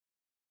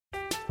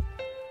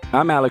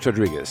I'm Alex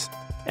Rodriguez.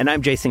 And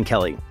I'm Jason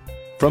Kelly.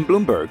 From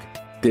Bloomberg,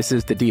 this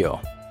is The Deal.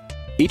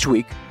 Each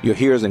week, you'll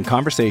hear us in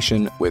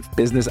conversation with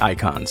business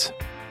icons.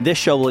 This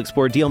show will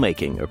explore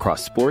deal-making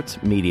across sports,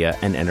 media,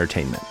 and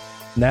entertainment.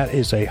 That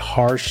is a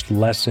harsh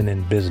lesson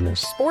in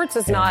business. Sports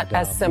is not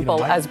as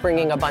simple as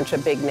bringing a bunch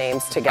of big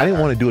names together. I didn't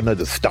want to do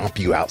another stomp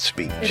you out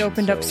speech. It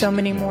opened up so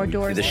many more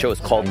doors. The show is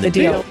called The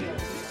Deal.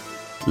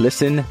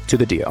 Listen to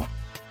The Deal.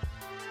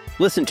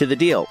 Listen to The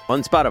Deal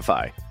on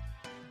Spotify.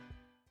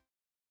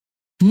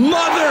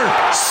 Mother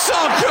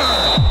Soccer.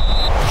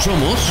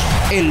 Somos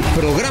el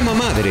programa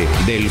madre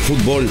del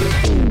fútbol.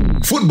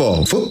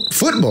 Football?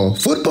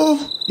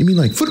 You mean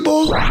like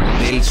football?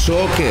 Del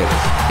soccer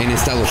en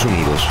Estados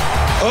Unidos.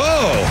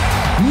 Oh,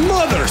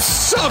 Mother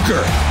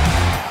Soccer.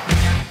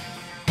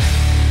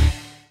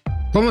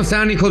 ¿Cómo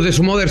están, hijos de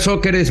su Mother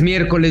Soccer? Es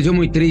miércoles, yo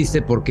muy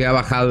triste porque ha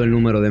bajado el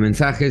número de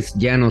mensajes,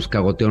 ya nos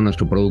cagoteó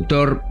nuestro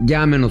productor.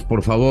 Llámenos,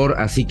 por favor,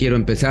 así quiero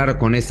empezar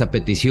con esta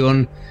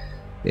petición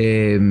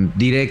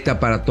directa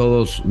para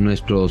todos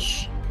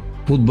nuestros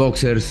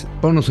footboxers.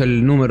 Ponos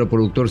el número,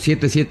 productor,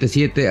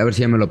 777, a ver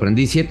si ya me lo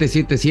aprendí,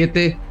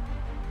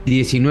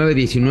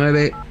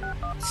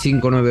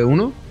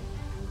 777-1919-591.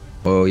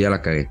 ¿O ya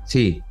la cagué?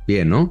 Sí,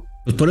 bien, ¿no?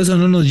 Pues por eso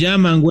no nos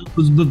llaman, güey.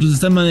 Pues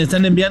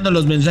están enviando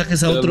los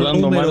mensajes a otro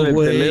número,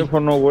 güey.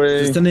 Teléfono,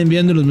 güey. Están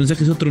enviando los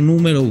mensajes a otro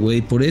número,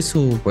 güey. Por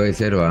eso. Puede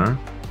ser, ¿va?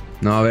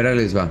 No, a ver, ahí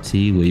les va.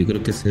 Sí, güey, yo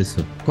creo que es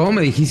eso. ¿Cómo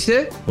me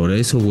dijiste? Por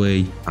eso,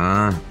 güey.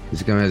 Ah,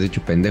 es que me has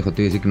dicho pendejo.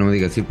 Te iba a decir que no me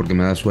digas así porque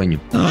me da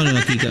sueño. No,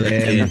 aquí cada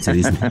quien se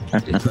dice. No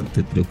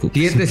te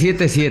preocupes.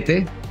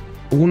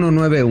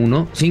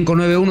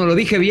 777-191-591. Lo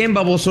dije bien,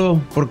 baboso.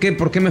 ¿Por qué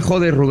me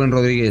jodes, Rubén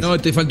Rodríguez? No,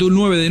 te faltó un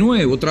 9 de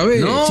nuevo, otra vez.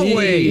 No,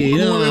 güey. Sí,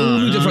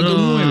 9-1 y te faltó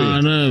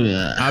un 9.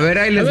 A ver,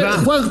 ahí les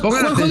va. Pongan Juanjo,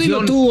 atención.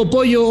 dilo tú,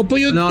 Pollo.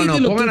 No,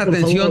 pongan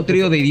atención,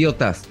 trío de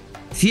idiotas.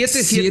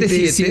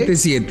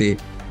 777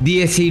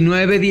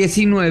 1919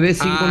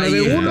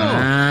 591.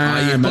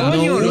 Ahí está.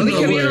 Coño, lo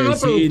dije bien o no,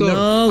 productor.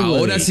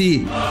 Ahora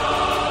sí.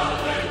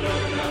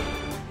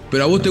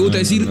 Pero a vos te gusta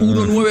decir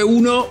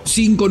 191,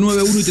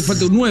 591 y te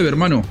falta un 9,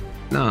 hermano.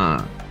 No,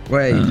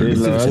 güey.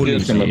 Esto es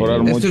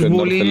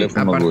bullying.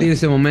 A partir de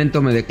ese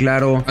momento me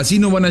declaro. Así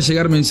no van a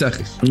llegar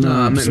mensajes.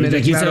 No, me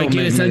declaro.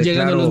 ¿Quién están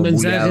llegando los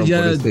mensajes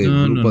ya? Por este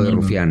grupo de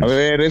rufianos. A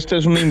ver, esta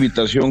es una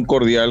invitación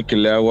cordial que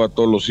le hago a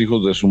todos los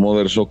hijos de su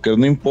Mother Soccer.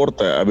 No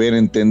importa, a ver,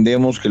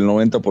 entendemos que el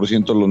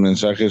 90% de los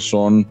mensajes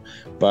son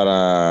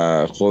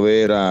para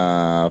joder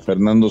a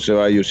Fernando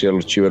Ceballos y a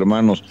los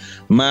chivermanos,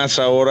 más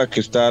ahora que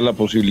está la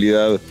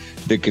posibilidad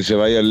de que se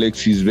vaya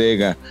Alexis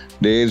Vega,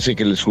 de ese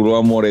que les juró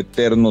amor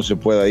eterno se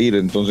pueda ir.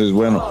 Entonces,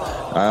 bueno,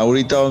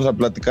 ahorita vamos a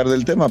platicar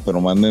del tema,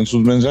 pero manden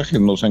sus mensajes,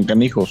 no sean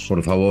canijos.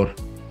 Por favor.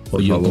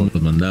 Oye, ¿cómo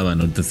los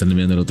mandaban? Ahorita están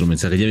enviando el otro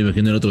mensaje. Ya me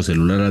imagino el otro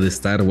celular ha de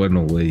estar,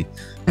 bueno, güey.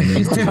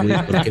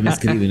 ¿Por qué me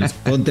escriben?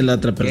 Ponte la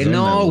otra persona. Que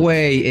no,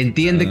 güey.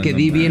 Entiende que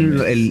di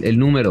bien el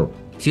número.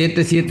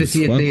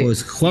 777.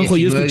 Juanjo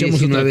y yo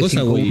escuchamos otra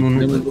cosa, güey.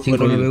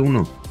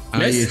 591.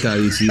 Ahí está,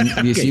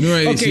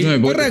 19.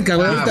 Arranca,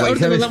 güey.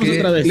 Ahorita nos damos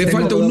otra vez. Le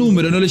falta un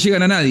número, no le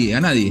llegan a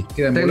nadie.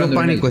 Tengo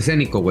pánico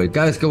escénico, güey.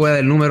 Cada vez que voy a dar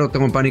el número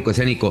tengo pánico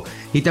escénico.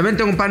 Y también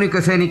tengo pánico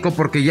escénico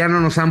porque ya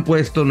no nos han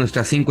puesto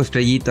nuestras 5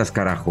 estrellitas,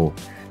 carajo.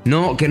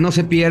 No, que no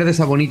se pierda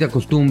esa bonita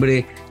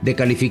costumbre de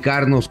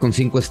calificarnos con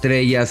 5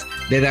 estrellas,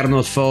 de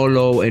darnos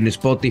follow en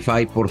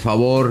Spotify, por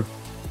favor.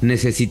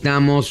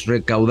 Necesitamos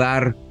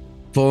recaudar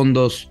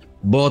fondos,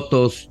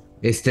 votos,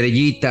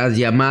 estrellitas,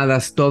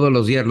 llamadas, todos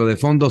los días. Lo de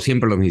fondos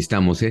siempre lo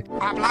necesitamos, ¿eh?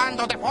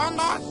 Hablando de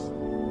fondos,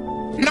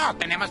 no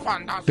tenemos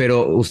fondos.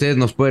 Pero ustedes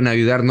nos pueden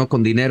ayudar no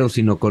con dinero,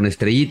 sino con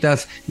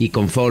estrellitas y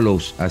con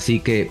follows. Así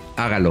que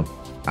hágalo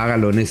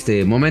en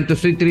este momento.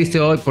 Estoy triste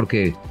hoy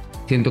porque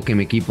siento que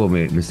mi equipo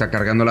me está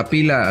cargando la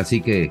pila,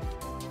 así que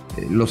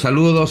los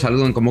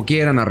saluden como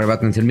quieran,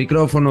 arrebátense el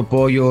micrófono.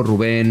 Pollo,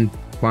 Rubén,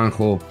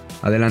 Juanjo,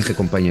 adelante,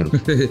 compañero.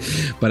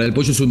 Para el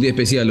Pollo es un día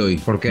especial hoy.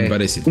 ¿Por qué? Me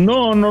parece.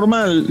 No,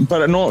 normal.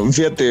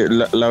 Fíjate,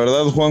 la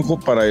verdad, Juanjo,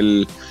 para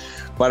el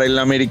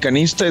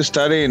americanista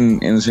estar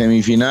en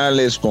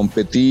semifinales,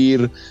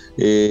 competir,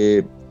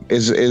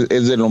 es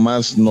de lo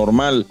más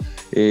normal.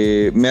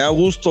 Me da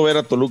gusto ver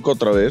a Toluca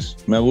otra vez.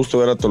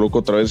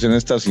 En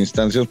estas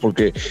instancias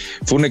porque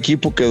fue un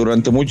equipo que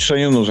durante muchos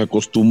años nos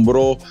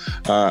acostumbró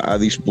a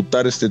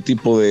disputar este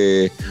tipo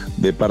de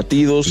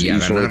partidos y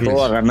sobre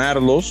todo a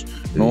ganarlos,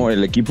 ¿no?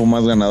 El equipo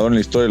más ganador en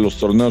la historia de los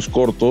torneos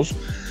cortos.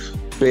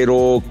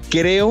 Pero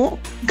creo,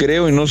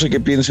 y no sé qué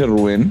piense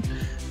Rubén,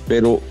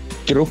 pero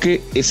creo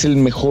que es el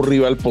mejor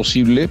rival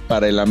posible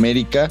para el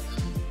América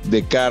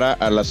de cara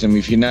a la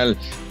semifinal.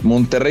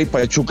 Monterrey y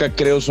Pachuca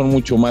creo son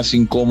mucho más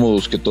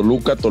incómodos que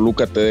Toluca.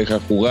 Toluca te deja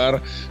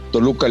jugar,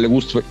 Toluca le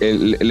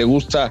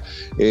gusta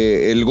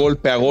el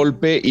golpe a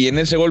golpe, y en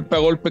ese golpe a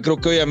golpe creo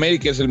que hoy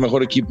América es el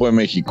mejor equipo de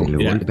México. El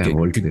golpe a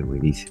golpe, güey,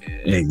 dice.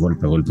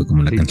 Golpe a golpe,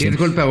 como la canción. ¿Qué es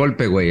golpe a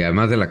golpe, güey?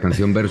 Además de la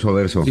canción verso a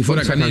verso. Si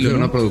fuera Canelo,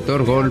 ¿no?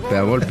 Productor, golpe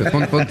a golpe.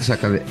 Ponte esa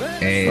canción. A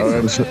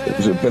ver,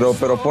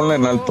 pero ponla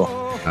en alto.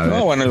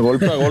 No, bueno, el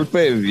golpe a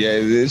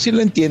golpe, sí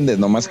lo entiendes,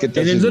 nomás que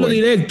te en el duelo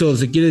directo,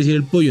 se quiere decir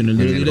el pollo, en el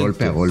duelo directo.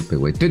 Golpe a golpe,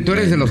 güey. Tú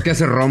eres de los que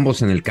hace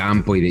rombos en el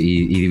campo y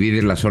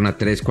divides la zona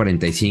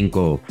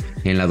 345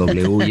 en la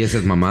W y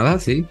esas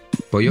mamadas, ¿sí?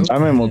 ¿Pollo?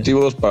 Dame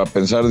motivos para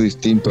pensar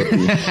distinto a ti.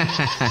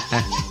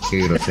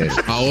 Qué grosero.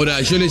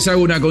 Ahora, yo les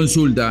hago una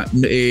consulta.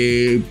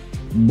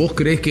 ¿Vos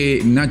creés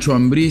que Nacho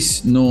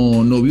Ambriz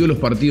no vio los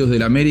partidos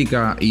del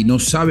América y no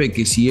sabe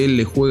que si él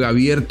le juega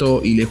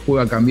abierto y le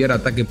juega a cambiar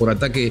ataque por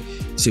ataque,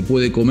 se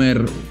puede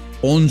comer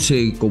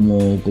 11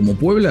 como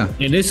Puebla?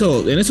 En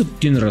eso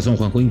tienes razón,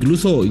 Juanjo.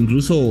 Incluso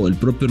el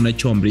propio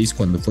Nacho Ambriz,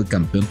 cuando fue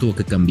campeón, tuvo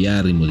que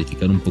cambiar y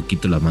modificar un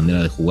poquito la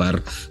manera de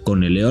jugar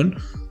con el León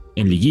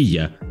en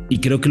liguilla, y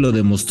creo que lo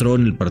demostró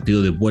en el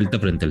partido de vuelta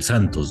frente al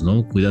Santos,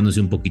 ¿no? Cuidándose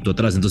un poquito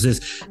atrás.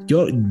 Entonces,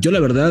 yo la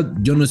verdad,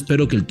 yo no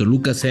espero que el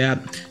Toluca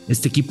sea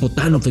este equipo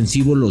tan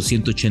ofensivo los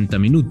 180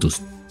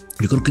 minutos.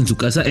 Yo creo que en su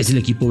casa es el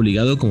equipo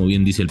obligado, como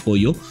bien dice el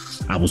pollo,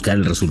 a buscar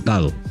el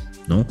resultado,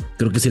 ¿no?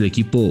 Creo que es el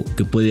equipo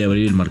que puede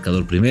abrir el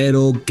marcador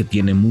primero, que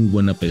tiene muy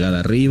buena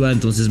pegada arriba.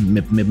 Entonces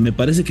me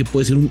parece que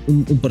puede ser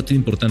un partido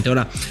importante.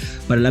 Ahora,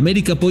 para el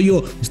América,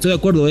 pollo, estoy de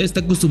acuerdo,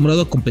 está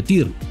acostumbrado a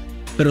competir,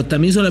 pero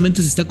también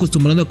solamente se está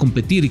acostumbrando a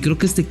competir, y creo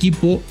que este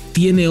equipo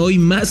tiene hoy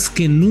más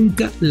que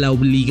nunca la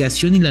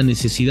obligación y la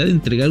necesidad de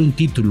entregar un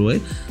título,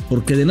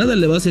 porque de nada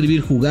le va a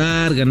servir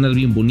jugar, ganar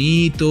bien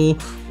bonito,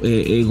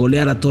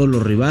 golear a todos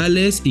los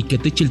rivales y que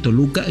te eche el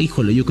Toluca.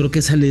 Híjole, yo creo que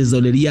esa les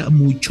dolería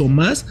mucho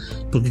más,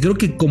 porque creo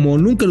que como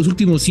nunca en los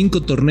últimos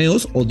 5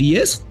 torneos o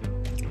 10,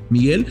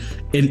 Miguel,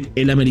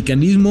 el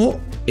americanismo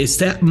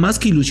está más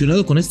que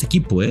ilusionado con este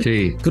equipo,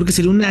 Sí. Creo que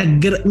sería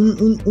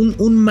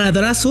un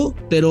madrazo,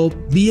 pero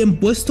bien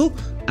puesto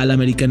al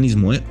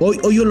americanismo,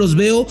 Hoy yo los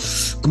veo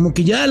como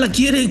que ya la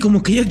quieren,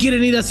 como que ya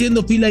quieren ir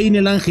haciendo fila ahí en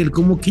el Ángel,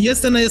 como que ya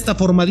están ahí hasta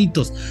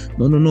formaditos.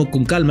 No,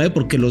 con calma,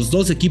 porque los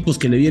dos equipos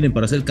que le vienen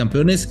para ser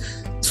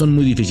campeones son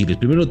muy difíciles.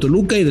 Primero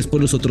Toluca y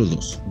después los otros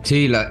dos.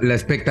 Sí, la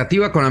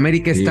expectativa con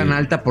América es tan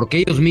alta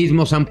porque ellos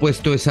mismos han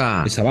puesto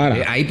esa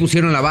vara. Ahí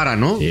pusieron la vara,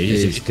 ¿no?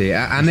 Sí.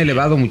 Han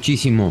elevado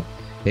muchísimo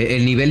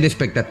el nivel de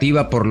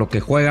expectativa por lo que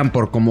juegan,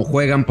 por cómo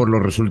juegan, por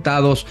los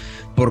resultados,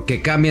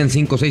 porque cambian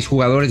 5 o 6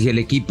 jugadores y el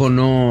equipo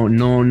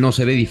no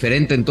se ve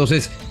diferente.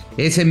 Entonces,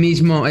 esa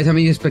misma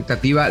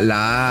expectativa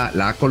la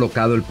ha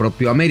colocado el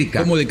propio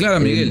América. ¿Cómo declara,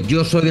 Miguel?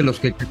 Yo soy de los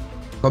que...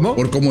 ¿Cómo?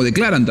 Por cómo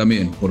declaran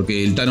también,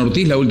 porque el Tan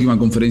Ortiz, la última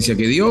conferencia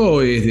que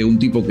dio, es de un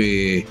tipo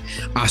que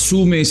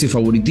asume ese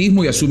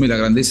favoritismo y asume la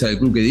grandeza del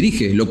club que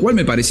dirige, lo cual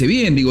me parece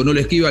bien, no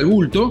le esquiva al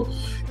bulto,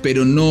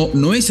 pero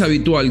no es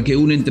habitual que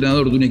un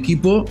entrenador de un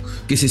equipo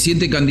que se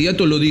siente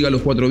candidato lo diga a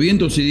los 4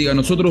 vientos y diga: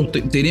 nosotros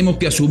tenemos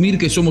que asumir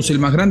que somos el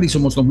más grande y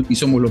somos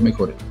los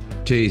mejores.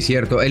 Sí,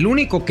 cierto. El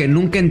único que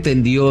nunca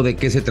entendió de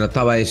qué se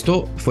trataba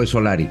esto fue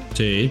Solari.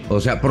 Sí.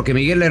 O sea, porque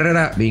Miguel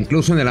Herrera,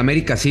 incluso en el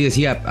América, sí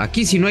decía: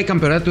 aquí si no hay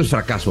campeonato es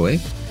fracaso,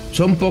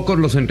 Son pocos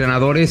los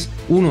entrenadores.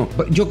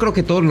 Yo creo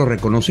que todos lo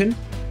reconocen,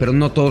 pero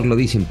no todos lo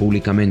dicen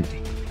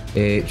públicamente.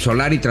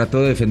 Solari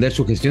trató de defender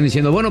su gestión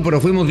diciendo: bueno, pero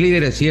fuimos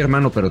líderes. Sí,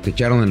 hermano, pero te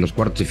echaron en los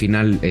cuartos de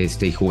final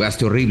y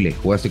jugaste horrible,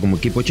 jugaste como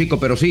equipo chico.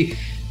 Pero sí,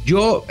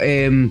 yo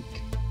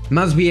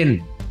más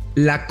bien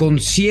la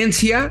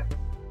conciencia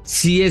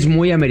sí es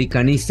muy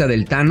americanista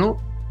del Tano.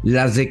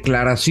 Las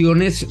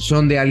declaraciones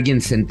son de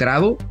alguien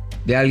centrado,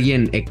 de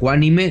alguien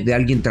ecuánime, de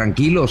alguien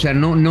tranquilo. O sea,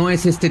 no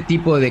es este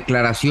tipo de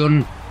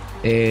declaración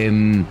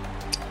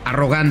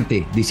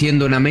arrogante,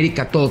 diciendo en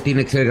América todo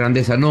tiene que ser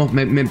grandeza. No,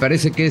 me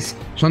parece que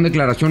son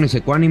declaraciones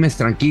ecuánimes,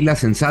 tranquilas,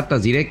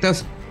 sensatas,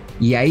 directas,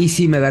 y ahí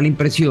sí me da la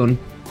impresión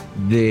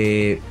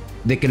de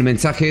que el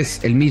mensaje es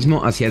el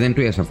mismo hacia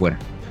adentro y hacia afuera.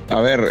 A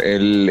ver,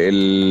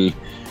 el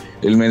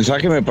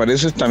mensaje me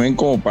parece también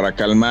como para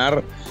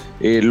calmar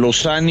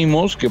los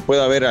ánimos que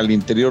pueda haber al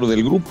interior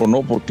del grupo,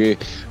 ¿no? Porque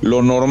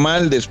lo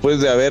normal, después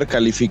de haber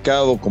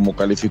calificado como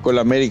calificó el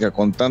América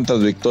con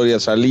tantas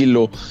victorias al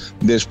hilo,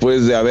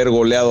 después de haber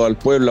goleado al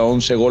Puebla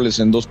 11 goles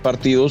en 2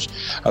 partidos,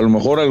 a lo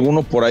mejor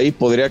alguno por ahí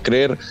podría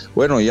creer,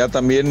 bueno, ya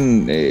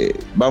también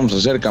vamos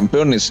a ser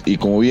campeones, y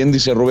como bien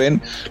dice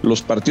Rubén,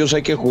 los partidos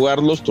hay que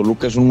jugarlos.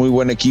 Toluca es un muy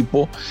buen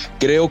equipo.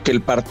 Creo que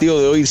el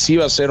partido de hoy sí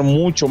va a ser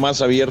mucho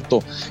más abierto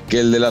que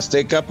el del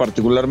Azteca,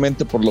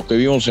 particularmente por lo que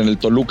vimos en el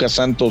Toluca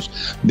Santos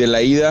de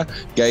la ida,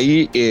 que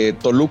ahí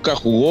Toluca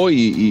jugó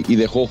y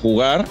dejó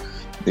jugar.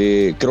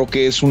 Creo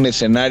que es un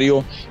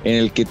escenario en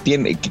el que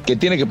tiene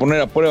que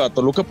poner a prueba a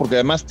Toluca, porque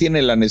además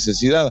tiene la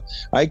necesidad.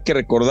 Hay que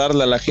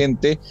recordarle a la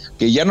gente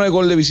que ya no hay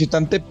gol de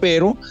visitante,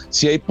 pero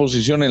sí hay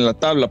posición en la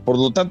tabla. Por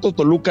lo tanto,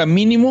 Toluca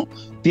mínimo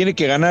tiene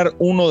que ganar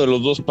uno de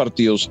los 2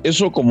 partidos.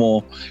 Eso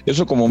como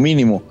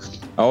mínimo.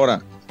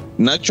 Ahora,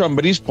 Nacho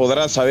Ambriz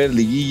podrá saber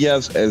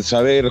liguillas,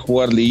 saber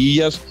jugar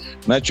liguillas.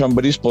 Nacho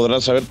Ambriz podrá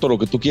saber todo lo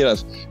que tú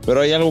quieras, pero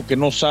hay algo que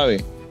no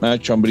sabe,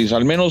 Nacho Ambriz,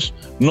 al menos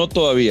no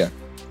todavía.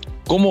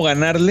 ¿Cómo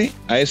ganarle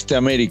a este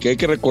América? Hay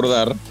que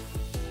recordar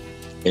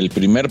el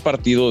primer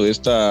partido de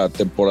esta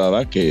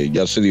temporada que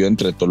ya se dio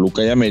entre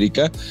Toluca y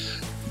América,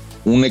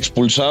 un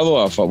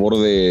expulsado a favor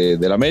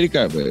del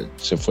América,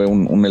 se fue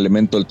un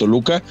elemento del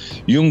Toluca,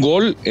 y un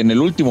gol en el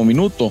último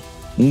minuto,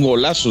 un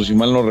golazo, si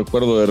mal no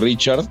recuerdo, de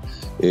Richard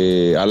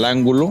al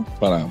ángulo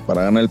para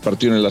ganar el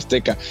partido en el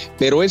Azteca.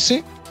 Pero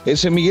ese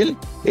Miguel,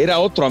 era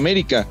otro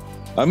América.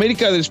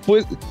 América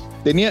después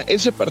tenía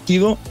ese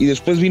partido y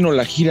después vino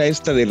la gira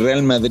esta de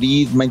Real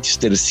Madrid,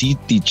 Manchester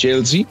City,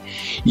 Chelsea,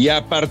 y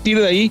a partir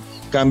de ahí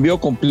cambió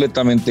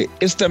completamente.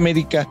 Esta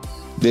América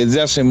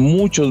desde hace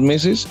muchos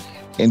meses,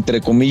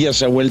 entre comillas,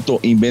 se ha vuelto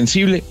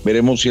invencible.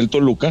 Veremos si el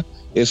Toluca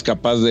es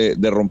capaz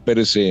de romper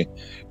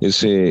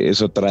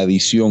esa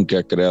tradición que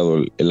ha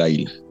creado el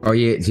Águila.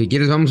 Oye, si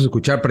quieres vamos a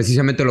escuchar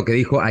precisamente lo que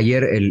dijo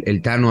ayer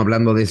el Tano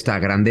hablando de esta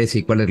grandeza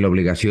y cuál es la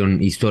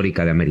obligación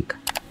histórica de América.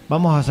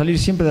 Vamos a salir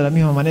siempre de la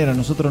misma manera,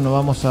 nosotros no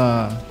vamos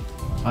a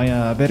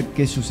ver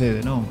qué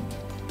sucede, no.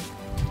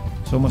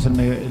 Somos el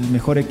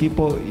mejor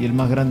equipo y el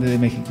más grande de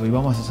México y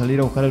vamos a salir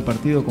a buscar el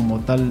partido como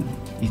tal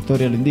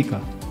historia lo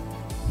indica.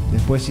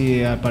 Después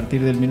si a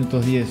partir del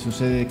minuto 10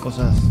 sucede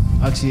cosas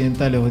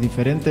accidentales o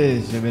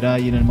diferentes, se verá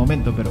ahí en el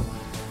momento, pero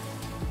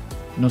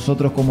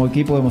nosotros como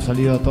equipo hemos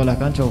salido a todas las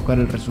canchas a buscar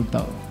el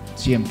resultado,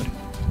 siempre.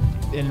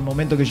 En el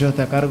momento que yo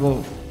esté a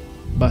cargo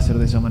va a ser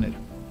de esa manera.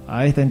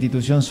 A esta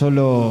institución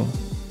solo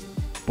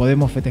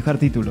podemos festejar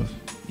títulos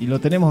y lo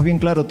tenemos bien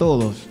claro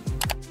todos.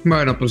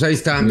 Bueno, pues ahí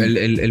está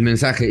el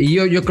mensaje. Y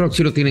yo creo que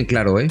sí lo tienen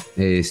claro,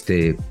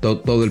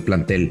 todo el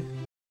plantel.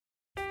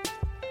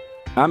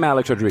 I'm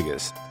Alex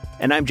Rodriguez.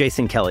 And I'm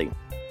Jason Kelly.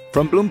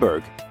 From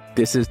Bloomberg,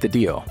 this is The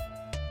Deal.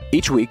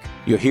 Each week,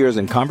 you'll hear us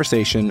in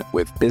conversation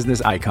with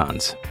business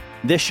icons.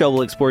 This show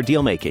will explore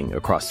deal-making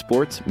across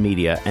sports,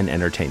 media, and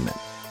entertainment.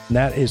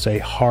 That is a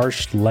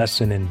harsh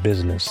lesson in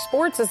business.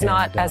 Sports is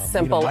not as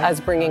simple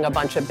as bringing a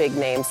bunch of big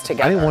names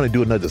together. I didn't want to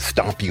do another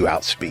stomp you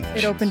out speech.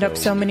 It opened up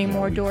so many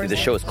more doors. The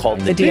show is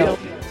called The Deal.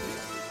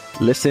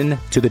 Listen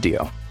to The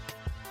Deal.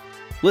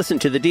 Listen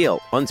to The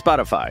Deal on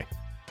Spotify.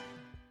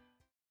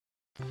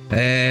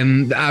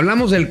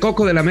 Hablamos del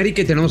coco del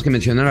América y tenemos que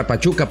mencionar a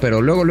Pachuca,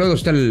 pero luego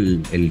está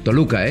el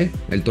Toluca,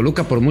 El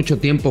Toluca por mucho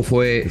tiempo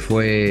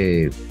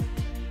fue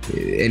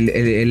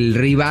el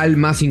rival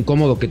más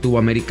incómodo que tuvo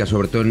América,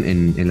 sobre todo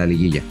en la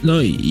liguilla.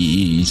 No,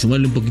 y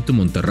sumarle un poquito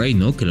Monterrey,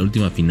 ¿no? Que en la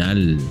última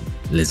final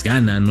les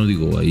gana, no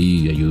digo,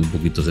 ahí ayudó un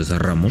poquito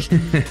César Ramos,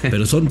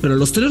 pero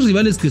los tres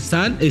rivales que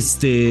están,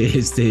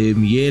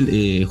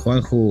 Miguel,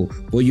 Juanjo,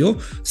 Pollo,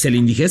 se le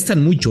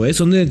indigestan mucho,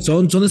 son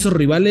esos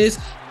rivales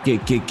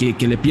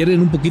que le pierden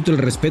un poquito el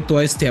respeto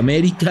a este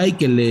América y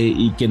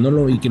que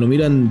no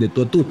miran de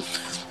tú a tú.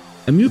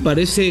 A mí me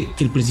parece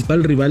que el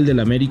principal rival del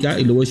América,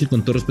 y lo voy a decir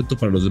con todo respeto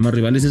para los demás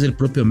rivales, es el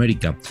propio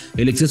América.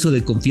 El exceso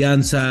de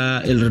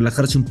confianza, el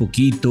relajarse un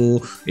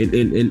poquito,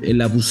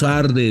 el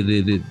abusar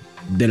de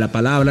la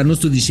palabra. No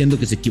estoy diciendo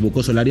que se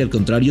equivocó Solari, al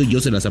contrario,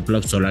 yo se las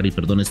aplaudo, Solari,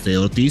 perdón,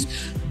 Ortiz,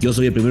 yo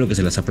soy el primero que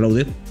se las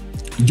aplaude.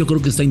 Yo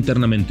creo que está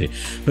internamente.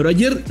 Pero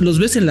ayer los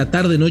ves en la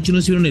tarde, noche, ¿no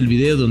se vieron el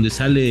video donde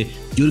sale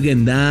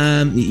Jürgen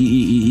Damm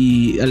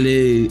y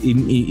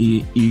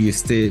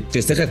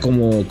festeja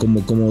como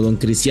don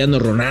Cristiano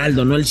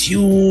Ronaldo, ¿no? El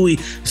Shui.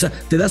 O sea,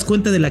 te das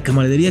cuenta de la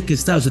camaradería que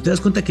está. O sea, te das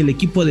cuenta que el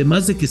equipo,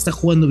 además de que está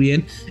jugando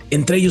bien,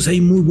 entre ellos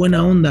hay muy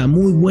buena onda,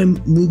 muy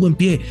buen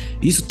pie.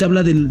 Y eso te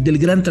habla del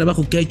gran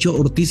trabajo que ha hecho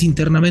Ortiz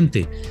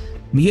internamente.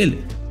 Miguel,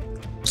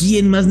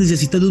 ¿quién más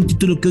necesita de un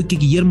título que hoy que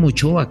Guillermo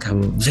Ochoa,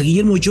 cabrón? O sea,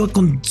 Guillermo Ochoa,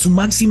 con su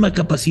máxima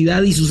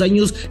capacidad y sus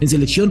años en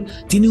selección,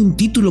 tiene un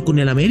título con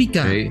el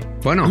América. Sí.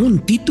 Bueno, un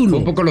título. Fue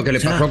un poco lo que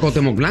le pasó a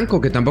Cuauhtémoc Blanco,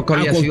 que tampoco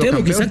había sido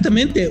campeón.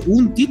 Exactamente,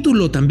 un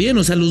título también.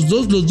 O sea, los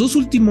dos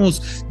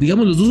últimos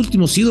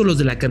ídolos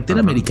de la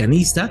cantera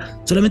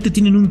americanista solamente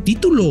tienen un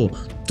título.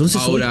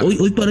 Entonces, ahora,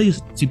 hoy para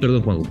ellos... Sí,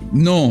 perdón, Juanjo.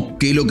 No,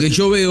 que lo que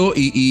yo veo,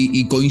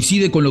 y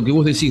coincide con lo que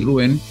vos decís,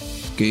 Rubén,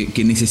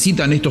 que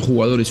necesitan estos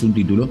jugadores un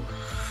título.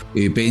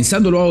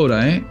 Pensándolo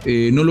ahora,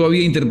 no lo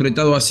había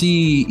interpretado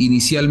así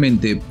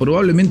inicialmente.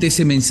 Probablemente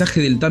ese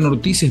mensaje del Tan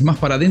Ortiz es más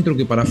para adentro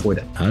que para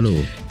afuera. Claro.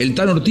 El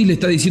Tan Ortiz le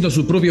está diciendo a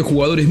sus propios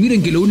jugadores: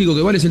 miren que lo único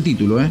que vale es el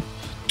título.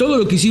 Todo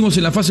lo que hicimos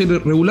en la fase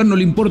regular no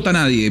le importa a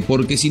nadie,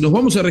 porque si nos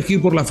vamos a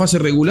regir por la fase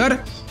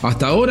regular,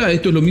 hasta ahora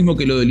esto es lo mismo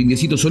que lo del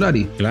Indiecito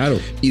Solari. Claro.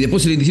 Y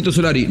después el Indiecito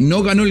Solari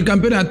no ganó el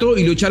campeonato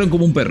y lo echaron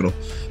como un perro.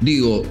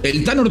 Digo,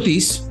 el Tan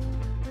Ortiz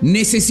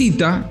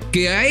necesita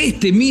que a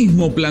este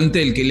mismo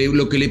plantel,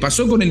 lo que le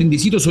pasó con el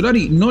Indiecito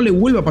Solari, no le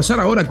vuelva a pasar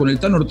ahora con el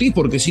Tan Ortiz,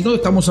 porque si no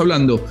estamos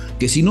hablando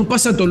que si no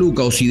pasa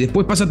Toluca, o si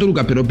después pasa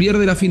Toluca pero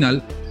pierde la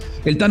final,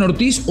 el Tan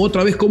Ortiz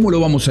otra vez, ¿cómo lo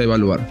vamos a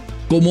evaluar?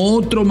 Como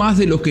otro más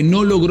de los que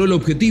no logró el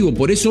objetivo.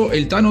 Por eso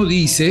el Tano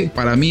dice,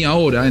 para mí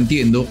ahora,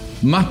 entiendo,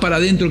 más para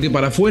adentro que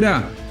para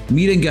afuera: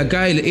 miren que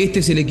acá este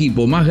es el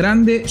equipo más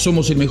grande,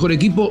 somos el mejor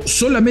equipo,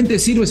 solamente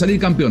sirve salir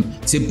campeón.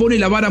 Se pone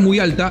la vara muy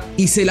alta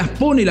y se las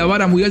pone la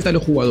vara muy alta a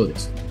los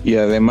jugadores. Y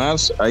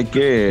además hay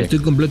que... Estoy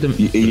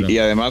completamente... Y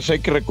además hay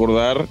que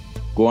recordar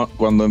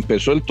cuando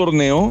empezó el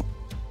torneo,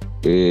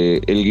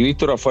 el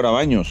grito era fuera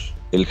Baños,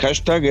 el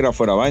hashtag era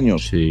fuera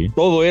Baños, sí.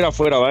 Todo era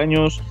fuera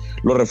Baños,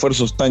 los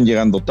refuerzos están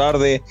llegando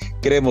tarde,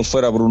 queremos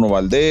fuera Bruno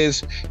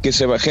Valdés, que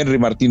se va Henry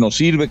Martín no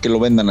sirve, que lo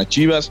vendan a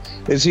Chivas.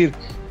 Es decir,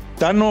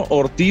 Tano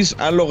Ortiz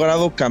ha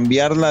logrado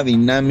cambiar la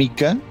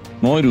dinámica,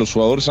 ¿no? Y los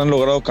jugadores han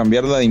logrado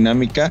cambiar la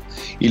dinámica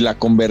y la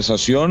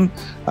conversación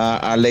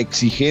a la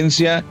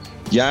exigencia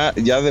ya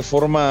de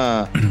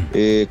forma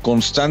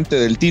constante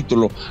del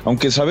título,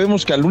 aunque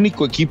sabemos que al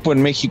único equipo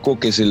en México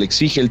que se le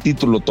exige el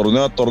título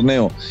torneo a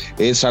torneo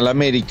es al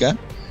América,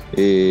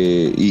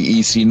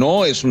 y si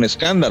no es un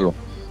escándalo.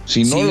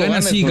 Si no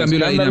gana, sí cambió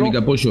la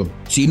dinámica, Pollo.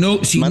 Si no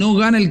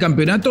gana el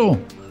campeonato,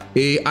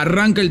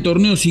 arranca el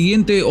torneo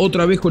siguiente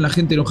otra vez con la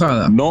gente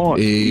enojada. No,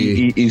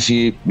 y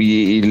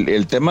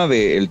el tema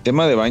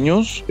de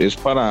Baños es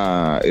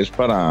para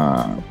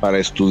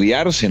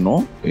estudiarse,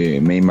 ¿no?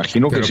 Me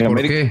imagino que sea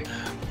América.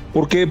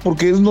 Porque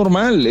es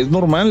normal.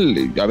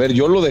 A ver,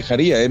 yo lo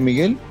dejaría,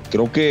 Miguel.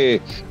 Creo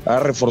que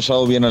ha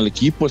reforzado bien al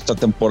equipo esta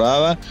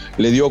temporada,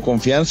 le dio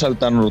confianza al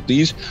Tano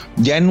Ortiz,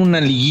 ya en una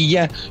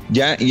liguilla,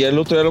 ya el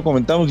otro día lo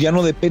comentamos, ya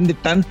no depende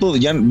tanto,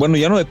 ya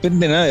no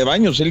depende nada de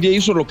Baños, él ya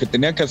hizo lo que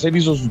tenía que hacer,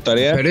 hizo su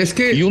tarea. Pero es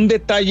que... Y un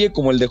detalle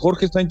como el de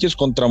Jorge Sánchez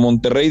contra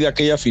Monterrey de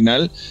aquella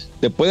final,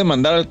 te puede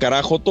mandar al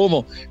carajo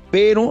todo,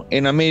 pero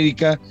en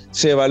América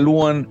se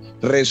evalúan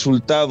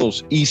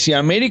resultados, y si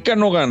América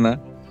no gana,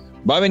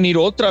 va a venir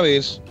otra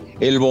vez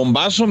el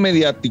bombazo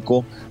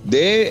mediático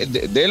de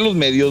los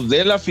medios,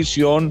 de la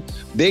afición,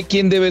 de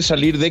quién debe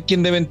salir, de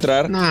quién debe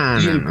entrar,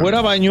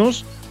 fuera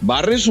Baños va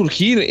a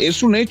resurgir,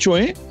 es un hecho,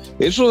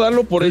 eso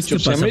darlo por hecho.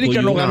 Si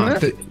América no gana,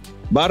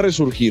 va a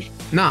resurgir.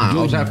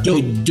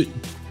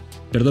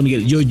 Perdón,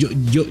 Miguel,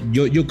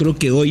 yo creo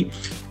que hoy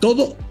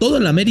todo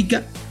en la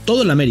América,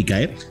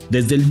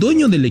 desde el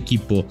dueño del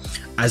equipo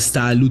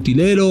hasta el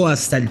utilero,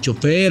 hasta el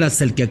chofer,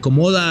 hasta el que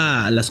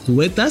acomoda las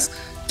cubetas,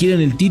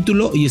 quieren el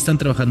título y están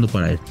trabajando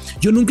para él.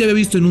 Yo nunca había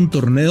visto en un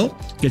torneo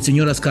que el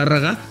señor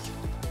Azcárraga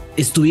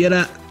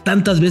estuviera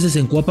tantas veces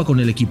en Cuapa con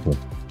el equipo.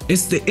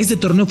 Este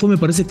torneo fue, me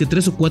parece que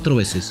 3 o 4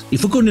 veces. Y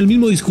fue con el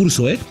mismo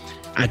discurso,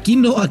 Aquí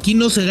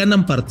no se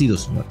ganan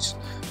partidos, señores.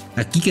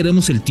 Aquí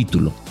queremos el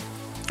título.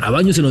 A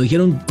Baños se lo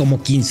dijeron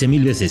como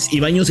 15,000 veces y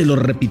Baños se lo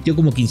repitió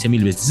como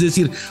 15,000 veces. Es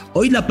decir,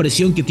 hoy la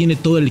presión que tiene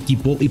todo el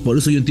equipo, y por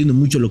eso yo entiendo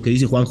mucho lo que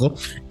dice Juanjo,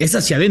 es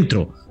hacia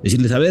adentro.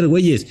 Decirles, a ver,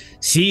 güeyes,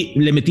 sí,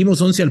 le metimos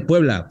 11 al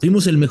Puebla,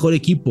 fuimos el mejor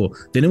equipo,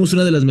 tenemos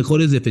una de las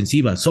mejores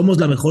defensivas, somos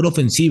la mejor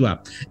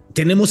ofensiva,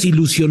 tenemos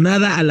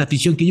ilusionada a la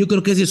afición, que yo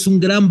creo que ese es un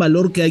gran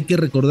valor que hay que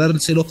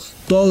recordárselo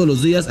todos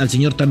los días al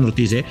señor Tano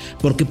Ortiz,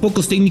 porque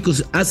pocos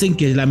técnicos hacen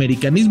que el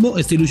americanismo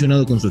esté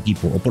ilusionado con su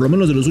equipo, o por lo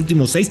menos de los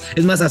últimos 6,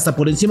 es más, hasta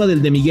por encima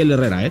del de Miguel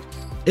Herrera.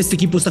 Este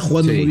equipo está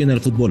jugando muy bien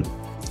al fútbol.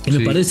 Y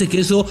me parece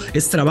que eso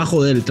es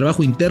trabajo de él, el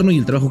trabajo interno y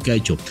el trabajo que ha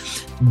hecho.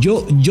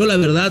 Yo la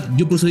verdad,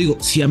 yo por eso digo,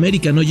 si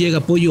América no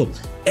llega, Pollo,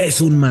 es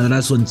un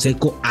madrazo en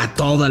seco a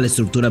toda la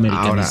estructura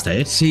americanista.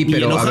 Ahora, sí, pero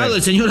y enojado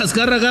el señor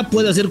Azcárraga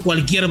puede hacer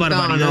cualquier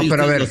barbaridad. No,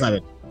 pero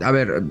a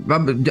ver,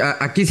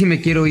 aquí sí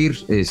me quiero ir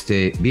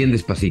bien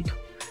despacito.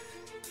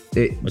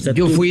 O sea,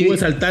 yo fui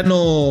al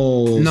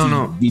Tano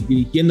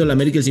dirigiendo la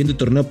América el siguiente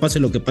torneo, pase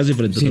lo que pase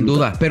frente a Sin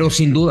duda, pero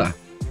sin duda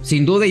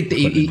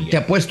y te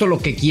apuesto lo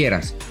que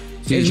quieras.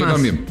 Sí, yo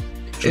también.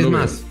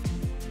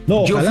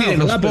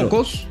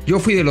 Yo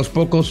fui de los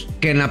pocos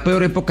que en la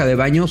peor época de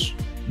Baños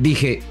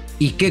dije,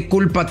 ¿y qué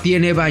culpa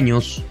tiene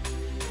Baños?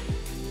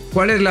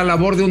 ¿Cuál es la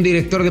labor de un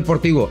director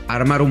deportivo?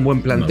 Armar un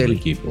buen plantel.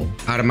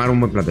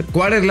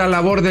 ¿Cuál es la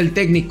labor del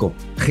técnico?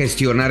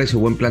 Gestionar ese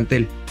buen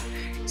plantel.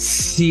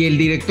 Si el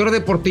director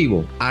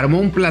deportivo armó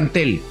un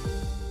plantel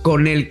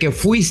con el que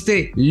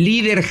fuiste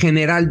líder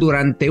general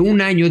durante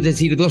un año, es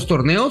decir, 2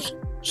 torneos,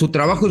 ¿su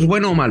trabajo es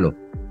bueno o malo?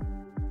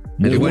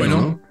 Es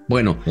bueno.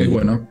 Es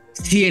bueno.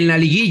 Si en la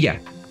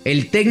liguilla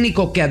el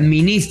técnico que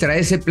administra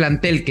ese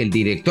plantel que el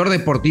director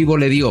deportivo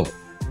le dio,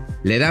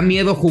 le da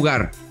miedo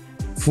jugar,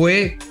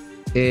 fue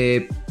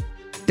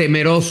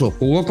temeroso,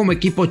 jugó como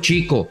equipo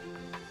chico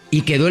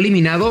y quedó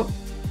eliminado,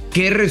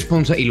 qué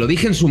responsabilidad. Y lo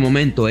dije en su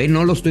momento,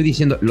 no lo estoy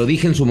diciendo, lo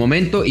dije en su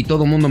momento y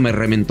todo el mundo me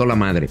reventó la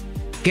madre.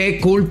 ¿Qué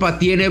culpa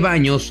tiene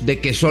Baños de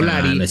que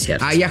Solari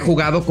haya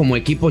jugado como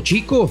equipo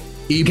chico?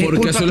 Y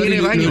porque a Solari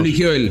lo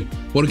eligió él.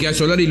 Porque a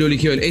Solari lo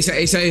eligió él. Esa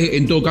es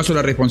en todo caso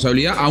la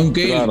responsabilidad,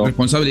 aunque el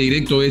responsable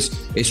directo es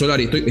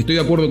Solari. Estoy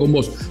de acuerdo con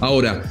vos.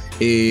 Ahora,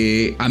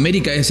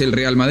 América es el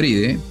Real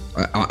Madrid,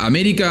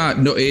 América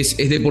es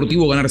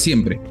deportivo ganar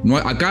siempre.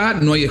 Acá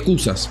no hay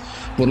excusas.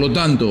 Por lo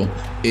tanto,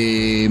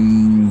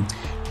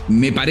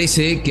 me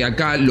parece que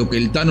acá lo que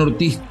el Tano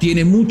Ortiz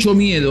tiene mucho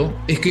miedo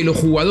es que los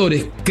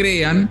jugadores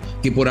crean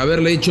que por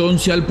haberle hecho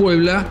 11 al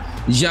Puebla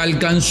ya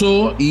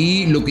alcanzó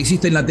y lo que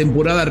hiciste en la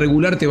temporada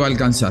regular te va a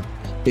alcanzar.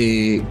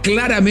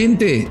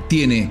 Claramente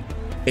tiene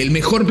el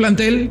mejor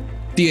plantel,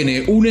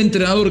 tiene un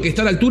entrenador que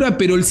está a la altura,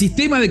 pero el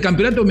sistema de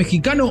campeonato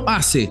mexicano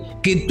hace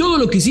que todo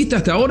lo que hiciste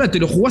hasta ahora te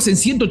lo jugás en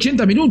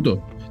 180 minutos.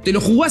 Te lo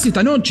jugás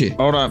esta noche.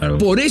 Ahora,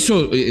 por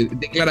eso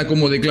declara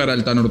como declara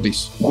el Tano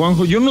Ortiz.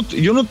 Juanjo, yo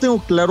no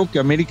tengo claro que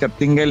América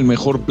tenga el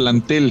mejor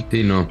plantel.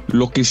 Sí, no.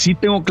 Lo que sí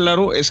tengo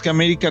claro es que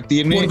América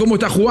tiene. ¿Por cómo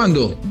está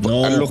jugando?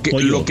 Es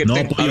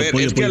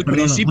que al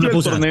principio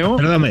del torneo.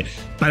 Perdóname.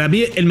 Para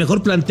mí, el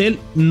mejor plantel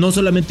no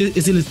solamente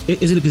es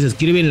el que se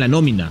escribe en la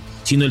nómina,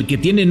 sino el que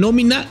tiene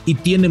nómina y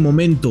tiene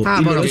momento.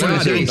 Bueno, este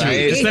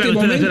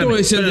momento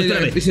es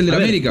el de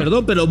América.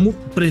 Perdón, pero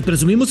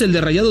presumimos el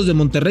de Rayados de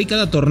Monterrey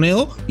cada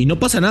torneo y no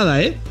pasa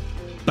nada, ¿eh?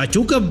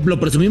 Pachuca lo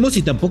presumimos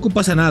y tampoco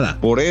pasa nada.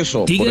 Por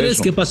eso.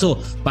 Tigres, ¿qué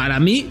pasó? Para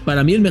mí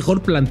el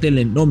mejor plantel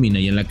en nómina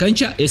y en la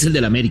cancha es el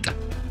del América.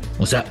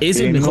 O sea, es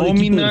el mejor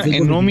nómina, equipo.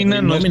 En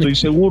nómina no estoy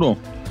seguro.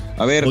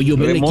 A ver,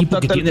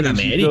 remóntate al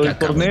principio del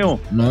torneo.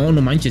 No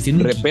manches.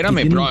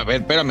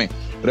 Espérame.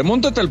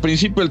 Remóntate al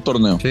principio del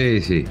torneo.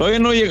 Sí. Todavía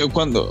no llega.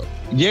 Cuando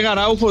llega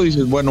Araujo,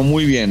 dices, bueno,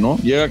 muy bien, ¿no?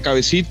 Llega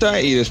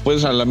Cabecita y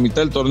después a la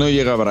mitad del torneo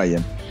llega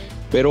Brian.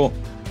 Pero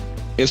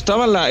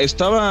estaba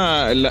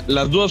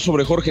las dudas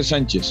sobre Jorge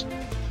Sánchez.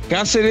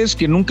 Cáceres,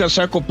 que nunca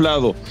se ha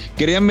acoplado.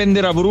 Querían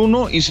vender a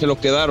Bruno y se lo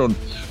quedaron.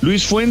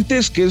 Luis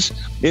Fuentes, que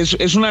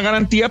es una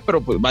garantía,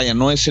 pero pues vaya,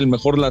 no es el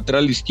mejor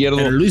lateral izquierdo.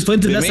 Pero Luis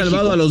Fuentes le ha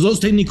salvado a los dos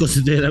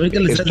técnicos de la América.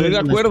 Estoy de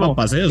acuerdo.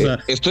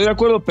 Estoy de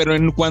acuerdo, pero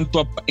en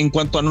cuanto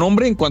a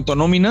nombre, en cuanto a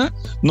nómina,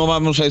 no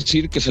vamos a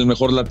decir que es el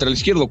mejor lateral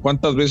izquierdo.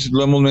 ¿Cuántas veces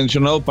lo hemos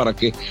mencionado para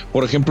que,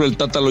 por ejemplo, el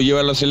Tata lo lleve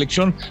a la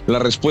selección? La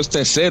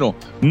respuesta es 0.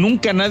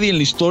 Nunca nadie en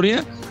la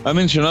historia ha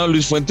mencionado a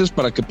Luis Fuentes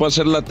para que pueda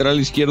ser lateral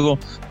izquierdo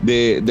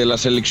de la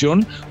selección,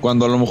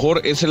 cuando a lo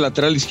mejor es el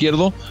lateral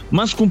izquierdo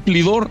más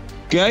cumplidor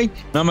que hay,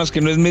 nada más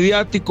que no es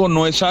mediático,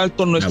 no es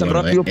alto, no es tan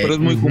rápido, pero es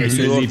muy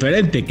cumplidor. Eso es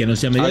diferente, que no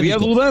sea mediático. Había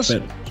dudas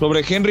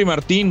sobre Henry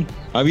Martín,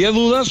 había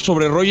dudas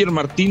sobre Roger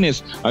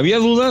Martínez, había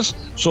dudas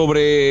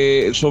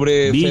sobre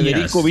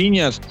Federico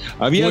Viñas,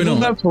 había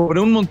dudas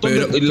sobre un montón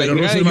de la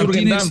llegada de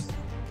Jürgen Damm.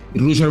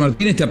 Roger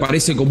Martínez te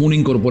aparece como una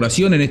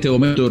incorporación en este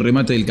momento de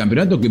remate del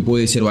campeonato que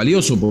puede ser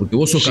valioso, porque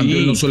vos sos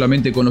campeón no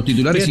solamente con los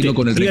titulares, sino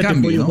con el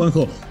recambio, ¿no?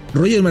 Juanjo,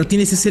 Roger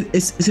Martínez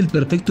es el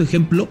perfecto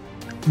ejemplo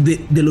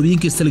de lo bien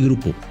que está el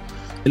grupo.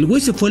 El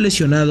güey se fue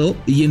lesionado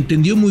y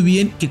entendió muy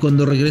bien que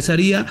cuando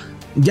regresaría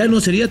ya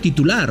no sería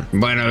titular.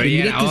 Bueno,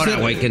 vería ahora,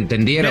 güey, que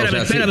entendiera.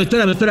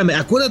 Espérame.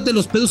 Acuérdate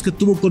los pedos que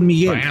tuvo con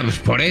Miguel. Bueno, pues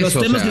por eso.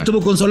 Los temas que tuvo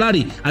con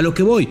Solari. A lo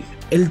que voy.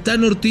 El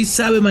Tano Ortiz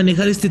sabe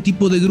manejar este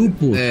tipo de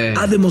grupos.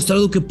 Ha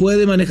demostrado que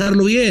puede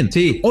manejarlo bien.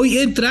 Sí. Hoy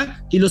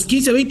entra y los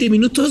 15, 20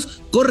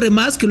 minutos corre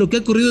más que lo que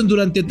ha corrido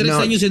durante 3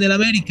 años en el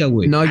América,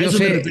 güey. No, yo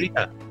sé.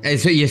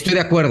 Y estoy de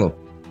acuerdo.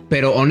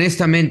 Pero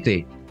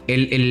honestamente,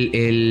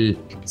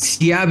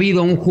 si ha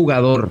habido un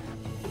jugador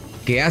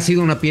que ha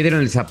sido una piedra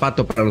en el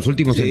zapato para los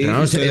últimos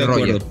entrenadores, es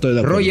Roger.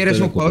 Roger es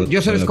un jugador,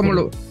 yo sabes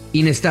cómo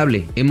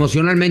inestable,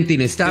 emocionalmente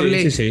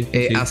inestable,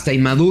 hasta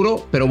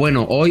inmaduro, pero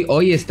bueno,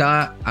 hoy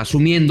está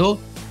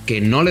asumiendo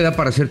que no le da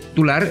para ser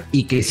titular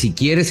y que si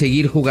quiere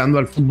seguir jugando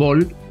al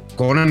fútbol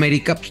con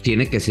América, pues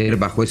tiene que ser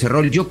bajo ese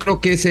rol. Yo creo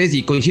que ese es,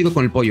 y coincido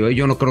con el Pollo,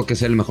 yo no creo que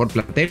sea el mejor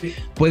plantel.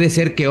 Puede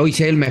ser que hoy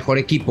sea el mejor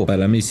equipo.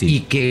 Para mí sí. Y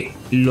que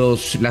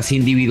las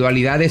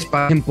individualidades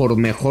pasen por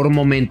mejor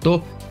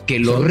momento que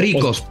los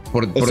ricos,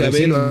 por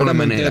decirlo de alguna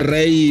manera.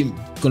 Monterrey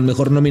con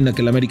mejor nómina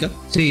que el América.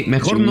 Sí,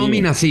 mejor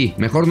nómina sí,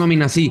 mejor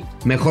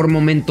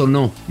momento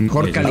no,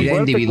 mejor calidad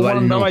individual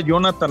cómo andaba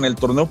Jonathan el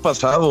torneo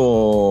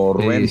pasado,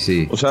 Rubén.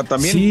 Sí. O sea,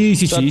 también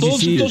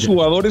todos estos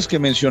jugadores que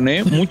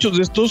mencioné, muchos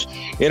de estos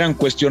eran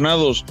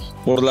cuestionados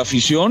por la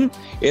afición,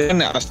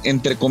 eran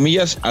entre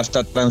comillas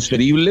hasta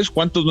transferibles.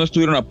 ¿Cuántos no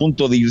estuvieron a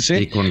punto de irse?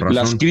 Sí, con razón.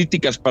 Las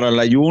críticas para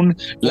la Jun,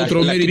 la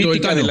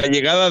crítica de la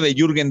llegada de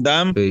Jürgen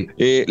Damm,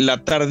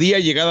 la tardía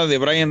llegada de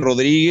Brian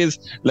Rodríguez,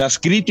 las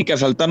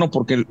críticas al Tano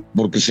porque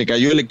se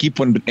cayó el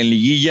equipo en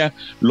liguilla,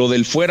 lo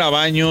del fuera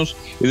Baños,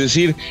 es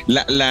decir,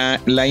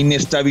 la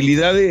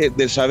inestabilidad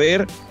de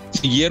saber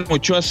si Guillermo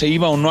Ochoa se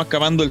iba o no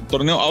acabando el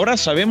torneo. Ahora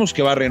sabemos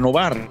que va a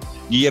renovar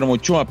Guillermo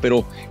Ochoa,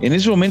 pero en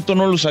ese momento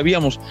no lo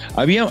sabíamos.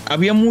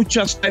 Había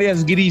muchas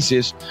áreas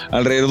grises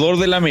alrededor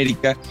del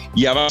América,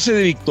 y a base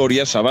de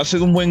victorias, a base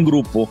de un buen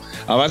grupo,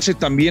 a base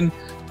también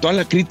toda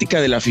la crítica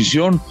de la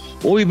afición.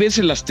 Hoy ves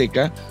el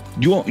Azteca.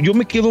 Yo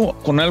me quedo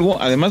con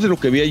algo, además de lo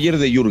que vi ayer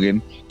de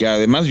Jürgen, que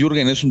además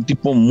Jürgen es un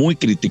tipo muy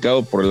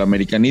criticado por el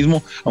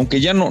americanismo,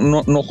 aunque ya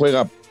no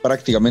juega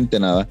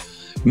prácticamente nada.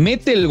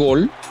 Mete el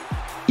gol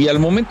y al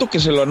momento que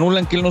se lo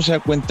anulan, que él no se da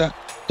cuenta,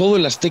 todo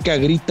el Azteca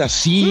grita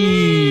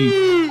así,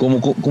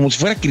 como si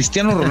fuera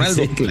Cristiano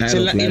Ronaldo. Sí, claro,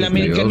 el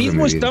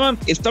americanismo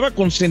estaba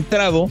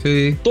concentrado,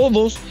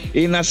 todos,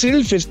 en hacer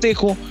el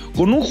festejo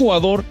con un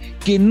jugador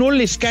que no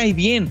les cae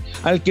bien,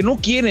 al que no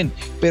quieren,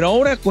 pero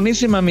ahora con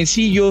ese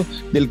mamecillo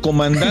del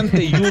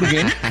comandante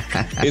Jürgen,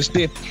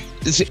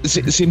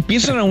 se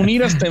empiezan a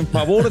unir hasta en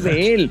favor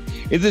de él.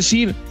 Es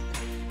decir,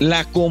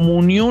 la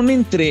comunión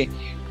entre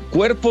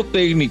cuerpo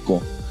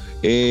técnico,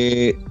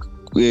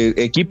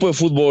 equipo de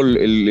fútbol,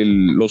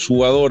 los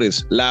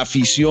jugadores, la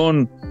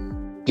afición,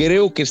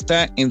 creo que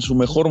está en su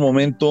mejor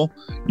momento.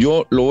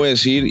 Yo lo voy a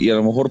decir, y a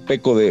lo mejor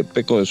peco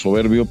de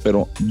soberbio,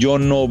 pero yo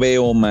no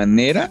veo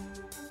manera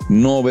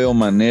no veo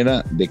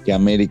manera de que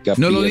América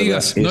no pierda lo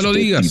digas, no lo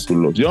digas.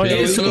 Título.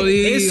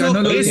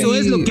 Eso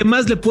es lo que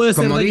más le puede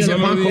hacer. Como dice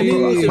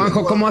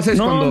Juanjo, ¿cómo haces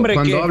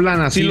cuando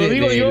hablan así si lo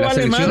digo de yo, la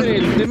vale selección? madre,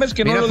 el tema es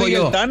que no lo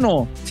diga el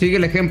Tano. Sigue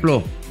el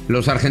ejemplo.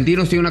 Los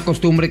argentinos tienen una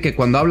costumbre que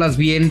cuando hablas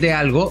bien de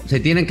algo,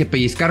 se tienen que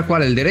pellizcar,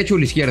 ¿cuál? ¿El derecho o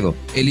el izquierdo?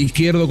 El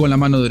izquierdo con la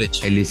mano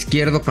derecha. El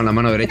izquierdo con la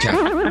mano derecha.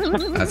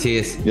 Así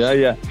es. Ya.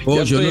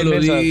 Yo no lo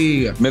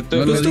diga. Pues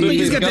tú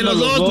pellizcate los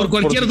dos por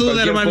cualquier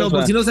duda, hermano.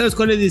 Pues si no sabes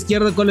cuál es de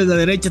izquierda, cuál es de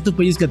derecha, tú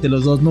pellizcate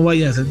los dos. No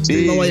vayas a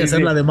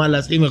hacer la de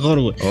malas. Sí,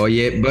 mejor, güey.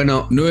 Oye,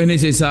 bueno. No es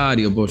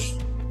necesario, pues.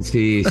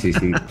 Sí.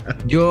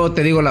 Yo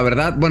te digo la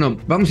verdad. Bueno,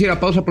 vamos a ir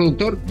a pausa,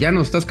 productor. ¿Ya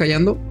nos estás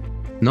callando?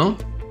 ¿No?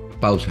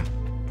 Pausa.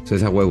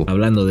 Es a huevo.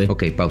 Hablando de...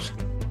 Ok, pausa.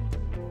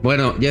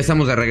 Bueno, ya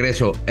estamos de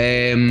regreso.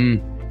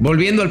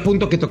 Volviendo al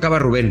punto que tocaba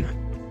Rubén.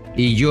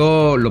 Y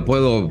yo lo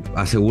puedo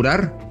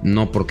asegurar,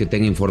 no porque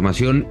tenga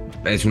información,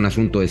 es un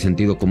asunto de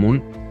sentido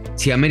común.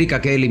 Si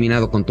América queda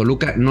eliminado con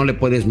Toluca, no le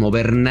puedes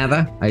mover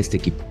nada a este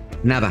equipo.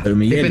 Nada.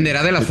 Miguel,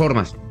 dependerá de las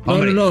formas.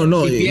 Hombre,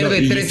 no. Si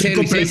pierde 3-0 estoy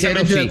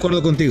completamente de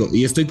acuerdo contigo.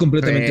 Y estoy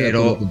completamente de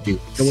acuerdo contigo.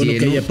 Qué bueno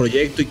que haya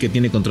proyecto y que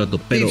tiene contrato.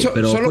 Pero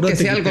solo que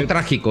sea algo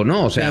trágico,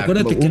 ¿no? O sea,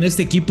 acuérdate que en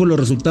este equipo los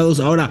resultados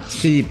ahora.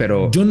 Sí,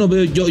 pero yo no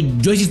veo. Yo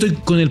sí estoy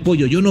con el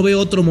pollo. Yo no veo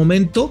otro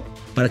momento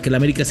para que la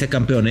América sea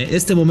campeón, ¿eh?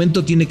 Este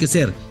momento tiene que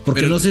ser.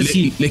 Porque no sé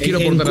si les quiero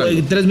aportar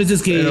en 3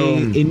 meses que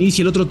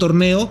inicie el otro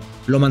torneo,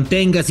 lo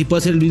mantengas y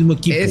pueda ser el mismo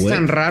equipo. Es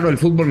tan raro el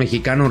fútbol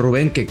mexicano,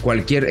 Rubén, que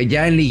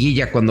ya en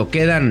liguilla, cuando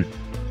quedan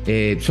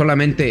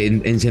solamente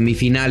en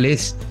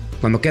semifinales,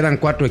 cuando quedan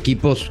 4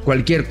 equipos,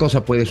 cualquier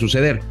cosa puede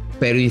suceder.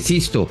 Pero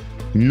insisto,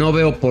 no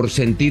veo por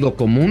sentido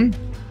común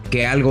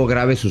que algo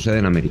grave suceda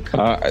en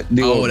América.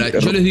 Ahora,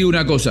 yo les digo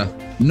una cosa.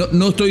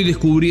 No estoy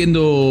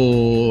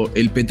descubriendo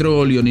el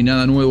petróleo ni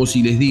nada nuevo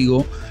si les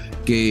digo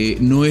que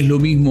no es lo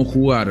mismo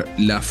jugar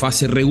la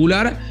fase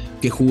regular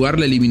que jugar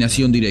la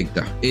eliminación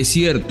directa. Es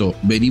cierto,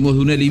 venimos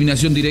de una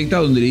eliminación directa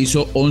donde le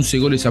hizo 11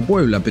 goles a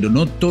Puebla, pero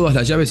no todas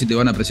las llaves se te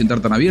van a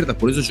presentar tan abiertas.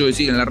 Por eso yo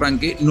decía en el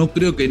arranque, no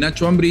creo que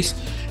Nacho Ambriz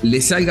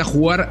le salga a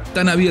jugar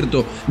tan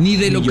abierto, ni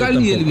de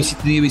local ni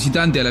de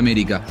visitante al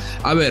América.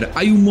 A ver,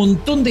 hay un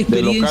montón de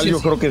experiencias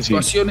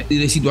y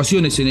de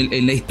situaciones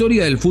en la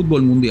historia del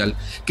fútbol mundial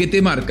que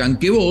te marcan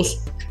que vos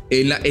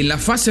en la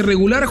fase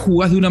regular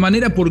jugás de una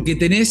manera porque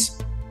tenés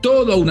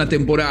toda una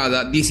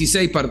temporada,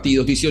 16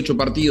 partidos, 18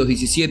 partidos,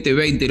 17,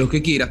 20, los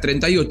que quieras,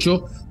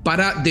 38,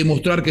 para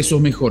demostrar que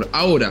sos mejor.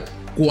 Ahora,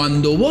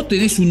 cuando vos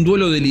tenés un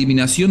duelo de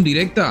eliminación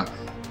directa,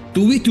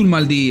 tuviste un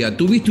mal día,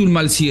 tuviste un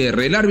mal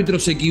cierre, el árbitro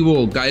se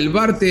equivoca, el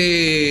VAR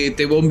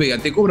te bombea,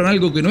 te cobran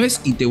algo que no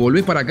es y te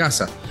volvés para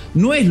casa.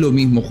 No es lo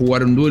mismo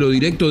jugar un duelo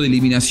directo de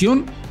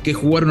eliminación que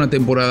jugar una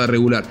temporada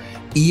regular.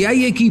 Y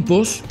hay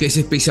equipos que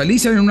se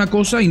especializan en una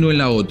cosa y no en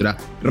la otra.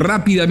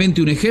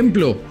 Rápidamente un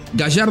ejemplo,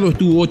 Gallardo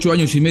estuvo 8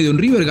 años y medio en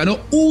River, ganó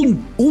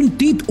un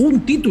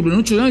título en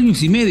 8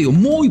 años y medio,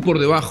 muy por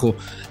debajo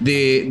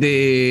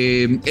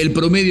de el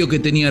promedio que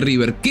tenía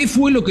River. ¿Qué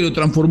fue lo que lo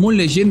transformó en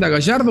leyenda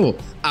Gallardo?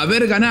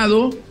 Haber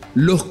ganado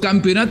los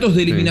campeonatos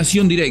de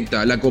eliminación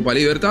directa, la Copa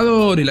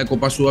Libertadores, la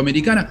Copa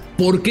Sudamericana,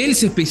 porque él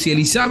se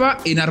especializaba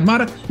en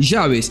armar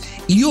llaves.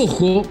 Y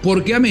ojo,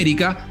 porque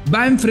América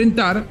va a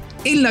enfrentar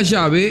en la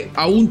llave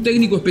a un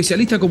técnico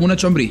especialista como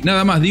Nacho Ambriz.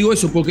 Nada más digo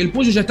eso, porque el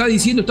pollo ya está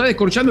diciendo, está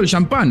descorchando el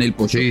champán el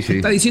pollo. Sí.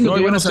 Está diciendo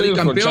que van a salir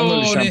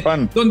campeones,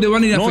 dónde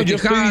van a ir a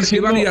festejar, que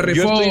van a ir a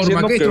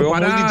Reforma, que esto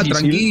pará,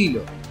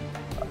 tranquilo.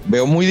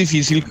 Veo muy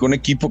difícil que un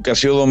equipo que ha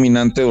sido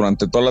dominante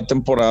durante toda la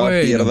temporada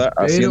pierda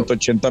a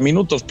 180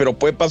 minutos, pero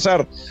puede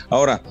pasar.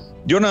 Ahora,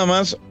 yo nada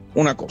más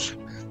una cosa.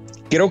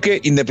 Creo que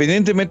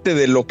independientemente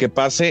de lo que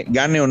pase,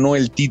 gane o no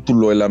el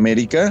título el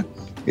América,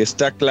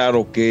 está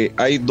claro que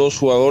hay 2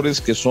 jugadores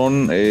que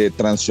son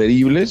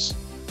transferibles,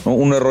 ¿no?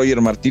 Uno es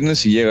Roger Martínez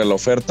si llega la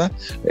oferta,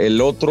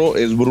 el otro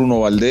es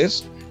Bruno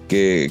Valdés,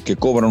 que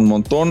cobra un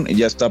montón,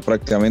 ya está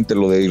prácticamente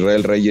lo de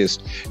Israel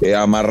Reyes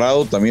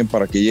amarrado también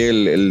para que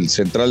llegue el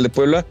central de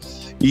Puebla,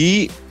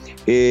 y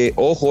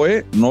ojo,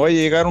 no va a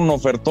llegar un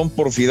ofertón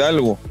por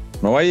Fidalgo,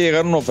 no va a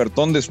llegar un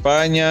ofertón de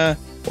España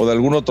o de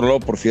algún otro lado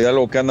por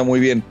Fidalgo, que anda muy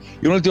bien.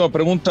 Y una última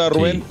pregunta,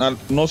 Rubén,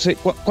 no sé,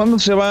 ¿cuándo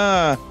se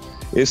va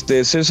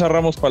César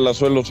Ramos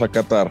Palazuelos a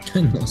Qatar?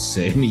 No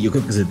sé, yo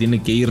creo que se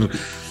tiene que ir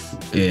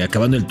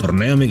acabando el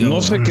torneo, amigo.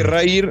 No se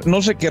querrá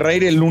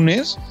ir el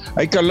lunes.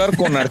 Hay que hablar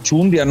con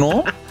Archundia,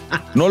 ¿no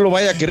lo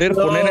vaya a querer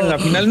poner en la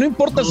final, no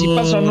importa si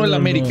pasa o no el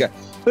América,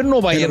 pero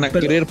no vayan a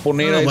querer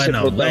poner a ese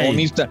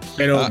protagonista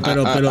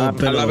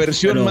a la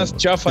versión más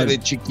chafa de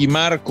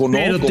Chiquimarco, ¿no?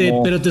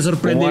 Pero te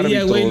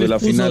sorprendería, güey,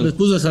 les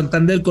puso a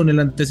Santander con el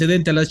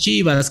antecedente a las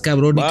Chivas,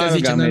 cabrón, y casi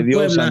echan al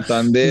Puebla.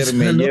 Santander,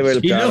 me lleva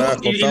el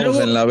carajo, estamos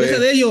en la B. Deja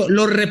de ello,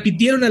 lo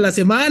repitieron a la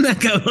semana,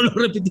 cabrón,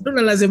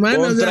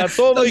 Contra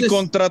todo y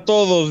contra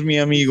todos, mi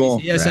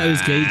amigo. Ya sabes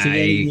que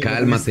ahí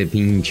cálmate,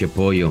 pinche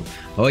pollo.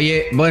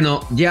 Oye, bueno,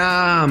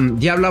 ya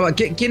hablaba.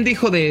 ¿Quién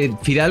dijo de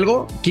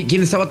Fidalgo?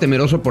 ¿Quién estaba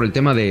temeroso por el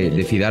tema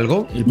de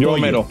Fidalgo? Yo,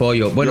 Mero.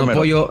 Pollo. Bueno,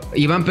 Pollo,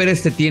 Iván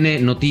Pérez te tiene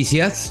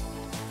noticias.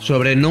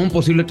 sobre no un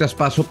posible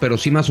traspaso, pero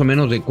sí más o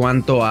menos de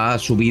cuánto ha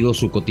subido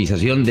su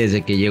cotización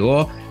desde que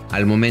llegó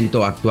al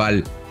momento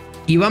actual.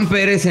 Iván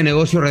Pérez en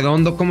Negocio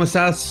Redondo. ¿Cómo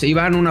estás,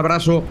 Iván? Un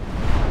abrazo.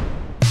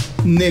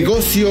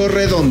 Negocio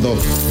Redondo.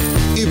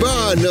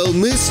 Iván, el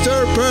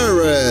Mr.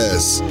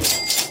 Pérez.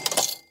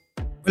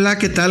 Hola,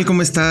 ¿qué tal?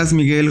 ¿Cómo estás,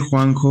 Miguel,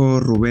 Juanjo,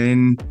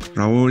 Rubén,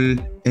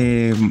 Raúl?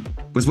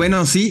 Pues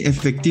bueno, sí,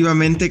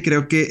 efectivamente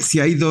creo que si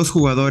hay dos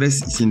jugadores,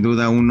 sin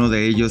duda uno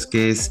de ellos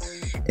que es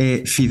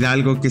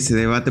Fidalgo, que se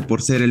debate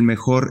por ser el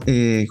mejor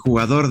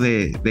jugador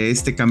de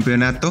este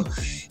campeonato.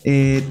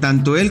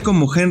 Tanto él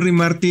como Henry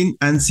Martin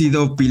han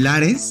sido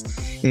pilares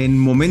en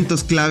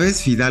momentos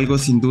claves. Fidalgo,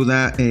 sin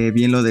duda,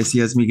 bien lo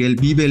decías, Miguel,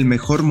 vive el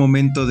mejor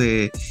momento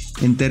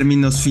en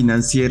términos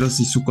financieros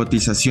y su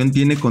cotización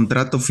tiene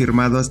contrato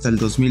firmado hasta el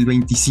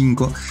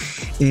 2025.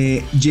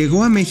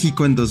 Llegó a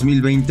México en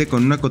 2020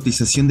 con una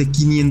cotización de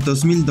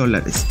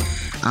 $500,000.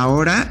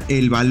 Ahora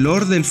el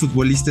valor del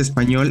futbolista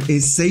español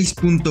es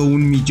 $6.1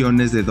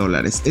 millones.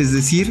 Es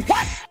decir,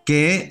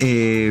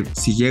 que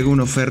si llega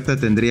una oferta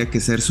tendría que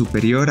ser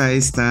superior a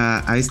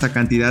esta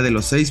cantidad de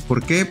los 6.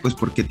 ¿Por qué? Pues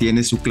porque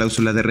tiene su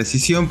cláusula de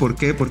rescisión. ¿Por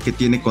qué? Porque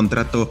tiene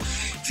contrato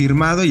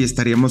firmado y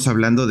estaríamos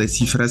hablando de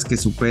cifras que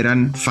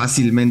superan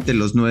fácilmente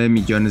los $9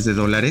 millones.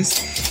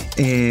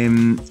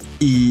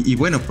 Y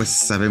bueno, pues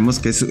sabemos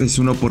que es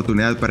una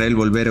oportunidad para él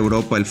volver a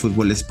Europa, al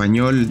fútbol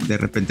español. De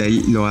repente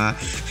ahí lo ha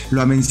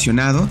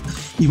mencionado.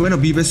 Y bueno,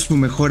 vive su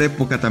mejor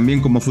época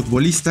también como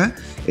futbolista.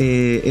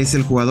 Es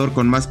el jugador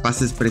con más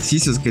pases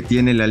precisos que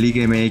tiene la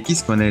Liga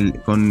MX,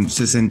 con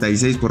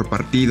 66 por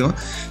partido.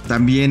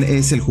 También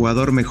es el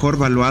jugador mejor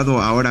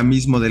valuado ahora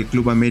mismo del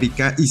Club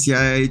América y se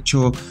ha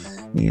hecho...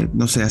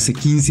 no sé, hace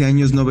 15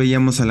 años no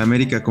veíamos al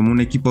América como un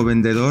equipo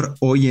vendedor.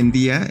 Hoy en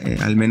día,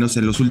 al menos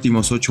en los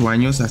últimos 8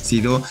 años, ha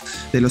sido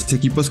de los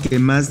equipos que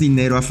más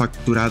dinero ha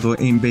facturado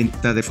en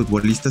venta de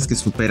futbolistas, que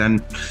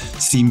superan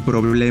sin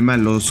problema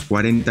los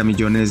 $40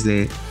 millones.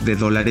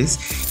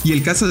 Y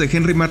el caso de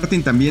Henry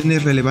Martin también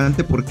es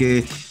relevante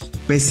porque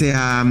pese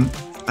a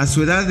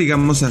su edad,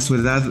 digamos, a su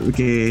edad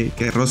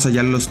que roza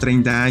ya los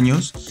 30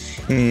 años,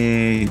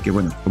 que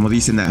bueno, como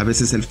dicen, a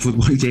veces el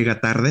fútbol llega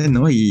tarde,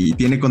 ¿no? Y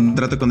tiene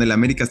contrato con el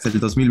América hasta el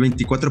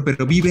 2024,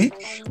 pero vive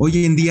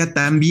hoy en día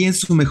también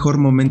su mejor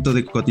momento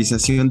de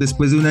cotización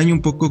después de un año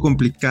un poco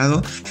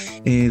complicado,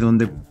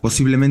 donde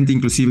posiblemente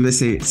inclusive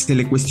se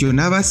le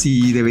cuestionaba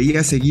si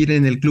debía seguir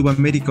en el Club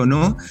América o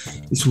no,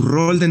 su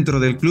rol dentro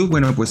del club.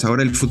 Bueno, pues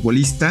ahora el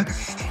futbolista,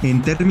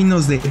 en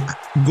términos de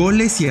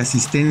goles y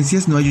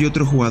asistencias, no hay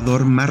otro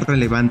jugador más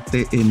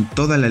relevante en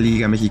toda la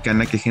Liga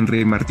Mexicana que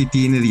Henry Martin.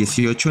 Tiene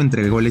 18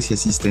 entre goles y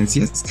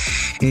asistencias.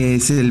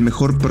 Es el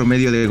mejor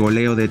promedio de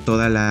goleo de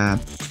toda la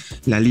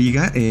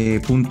liga,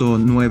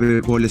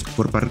 0.9 goles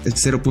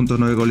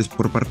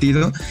por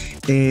partido.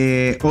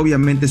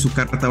 Obviamente su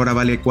carta ahora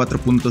vale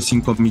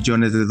 $4.5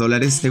 millones.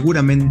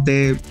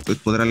 Seguramente pues,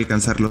 podrá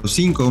alcanzar los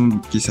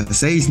 5, quizás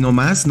 6, no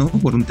más, ¿no?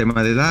 Por un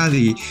tema de edad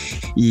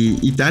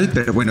y tal.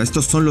 Pero bueno,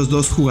 estos son los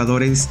dos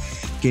jugadores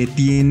que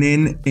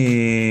tienen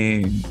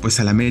pues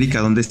al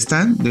América donde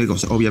están. Digo,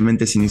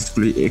 obviamente sin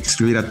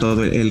excluir a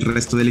todo el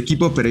resto del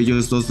equipo, pero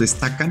ellos dos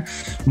destacan.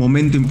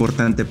 Momento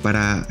importante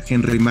para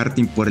Henry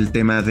Martin por el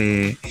tema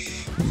de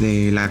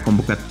la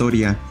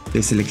convocatoria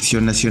de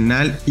selección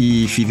nacional.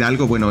 Y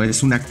Fidalgo, bueno,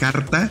 es una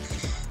carta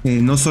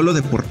no solo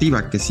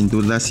deportiva, que sin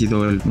duda ha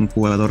sido un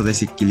jugador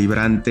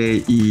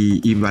desequilibrante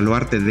y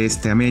baluarte de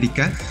este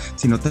América,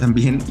 sino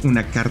también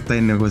una carta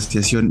de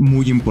negociación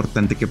muy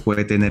importante que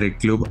puede tener el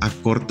club a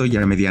corto y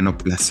a mediano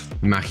plazo.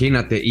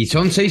 Imagínate, y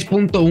son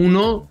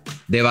 6.1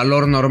 de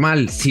valor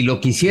normal. Si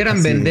lo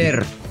quisieran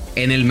vender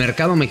en el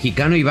mercado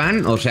mexicano,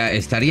 Iván, o sea,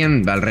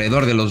 estarían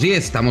alrededor de los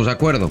 10, ¿estamos de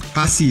acuerdo?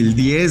 Fácil,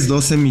 10,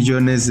 12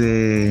 millones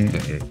de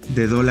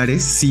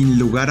dólares, sin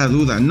lugar a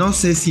duda. No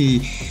sé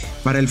si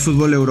para el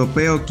fútbol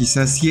europeo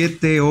quizás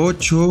 7,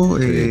 8,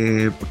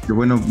 porque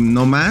bueno,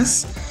 no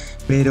más.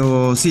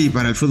 Pero sí,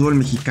 para el fútbol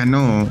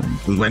mexicano,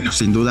 pues bueno,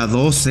 sin duda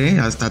 12,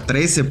 hasta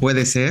 13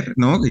 puede ser,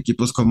 ¿no?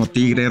 Equipos como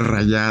Tigres,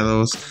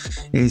 Rayados,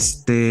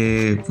 pues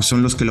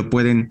son los que lo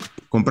pueden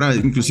comprar.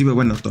 Inclusive,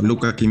 bueno,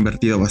 Toluca, que ha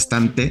invertido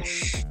bastante.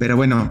 Pero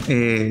bueno,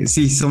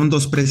 sí, son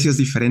dos precios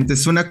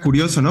diferentes. Suena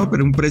curioso, ¿no?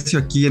 Pero un precio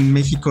aquí en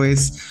México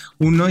es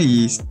uno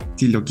y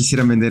si lo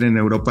quisieran vender en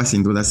Europa,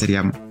 sin duda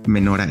sería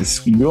menor a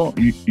eso. Yo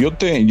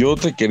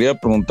te quería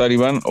preguntar,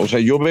 Iván, o sea,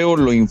 yo veo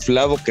lo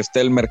inflado que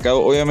está el mercado.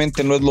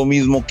 Obviamente no es lo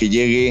mismo que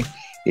llegue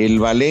el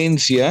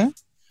Valencia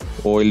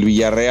o el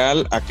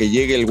Villarreal a que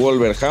llegue el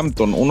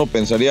Wolverhampton. Uno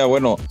pensaría,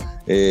 bueno,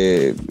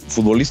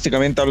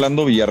 futbolísticamente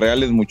hablando,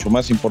 Villarreal es mucho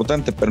más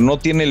importante, pero no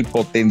tiene el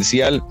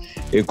potencial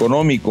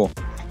económico.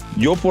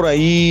 Yo por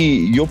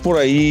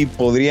ahí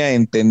podría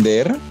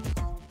entender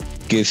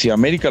que si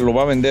América lo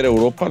va a vender a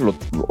Europa,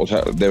 o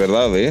sea, de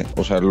verdad,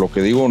 o sea, lo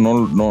que digo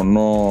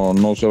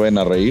no se van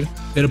a reír.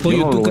 Pero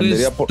Pollo, ¿tú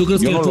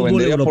crees que el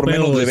fútbol europeo por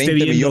menos de 20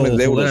 millones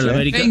de euros?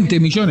 20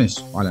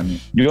 millones.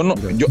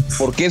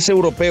 Porque es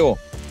europeo.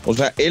 O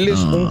sea, él es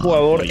un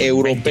jugador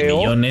europeo.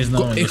 Millones,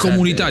 no, es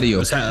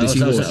comunitario.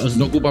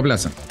 No ocupa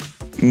plaza.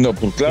 No,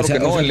 pues claro que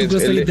no. ¿Tú crees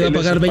que alguien te va a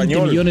pagar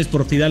 20 millones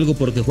por Fidalgo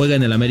porque juega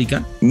en el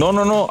América? No.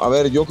 A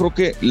ver, yo creo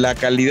que la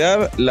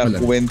calidad, la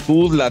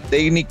juventud, la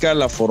técnica,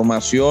 la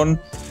formación,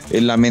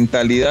 la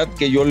mentalidad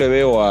que yo le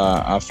veo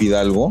a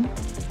Fidalgo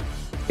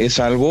es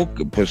algo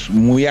pues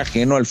muy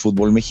ajeno al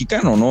fútbol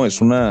mexicano, ¿no?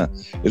 Eso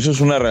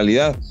es una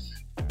realidad.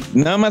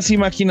 Nada más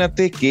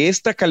imagínate que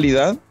esta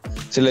calidad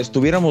se la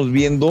estuviéramos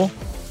viendo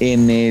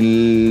en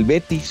el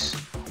Betis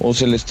o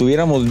se la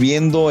estuviéramos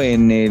viendo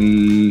en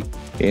el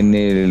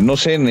no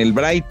sé, en el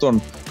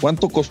Brighton.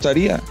 ¿Cuánto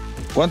costaría?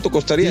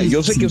 Sí,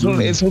 yo sé que es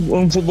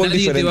un fútbol nadie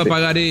diferente. Nadie te va a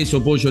pagar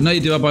eso, Pollo.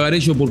 Nadie te va a pagar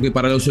eso porque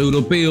para los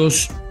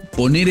europeos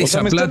poner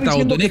esa plata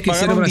o tenés que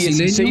ser brasileño.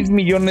 16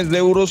 millones de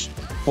euros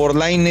por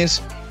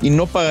Lainez y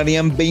no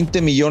pagarían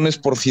 20 millones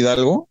por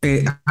Fidalgo.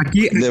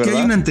 Aquí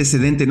hay un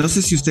antecedente. No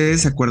sé si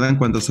ustedes se acuerdan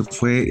cuando se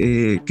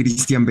fue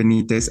Cristian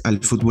Benítez al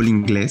fútbol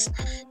inglés,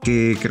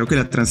 que creo que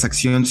la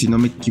transacción, si no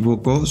me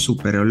equivoco,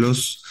 superó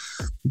los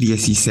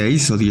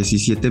 16 o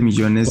 17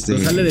 millones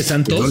de ¿Sale de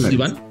Santos,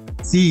 Iván?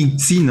 Sí,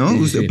 ¿no?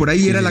 Por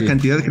ahí era la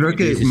cantidad, creo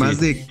que más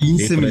de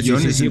 15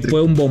 millones. Sí,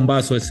 fue un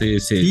bombazo ese.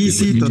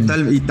 Sí,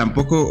 total. Y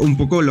tampoco, un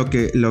poco lo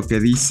que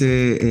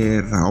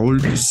dice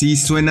Raúl, sí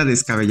suena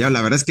descabellado.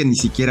 La verdad es que ni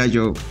siquiera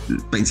yo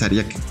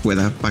pensaría que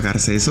pueda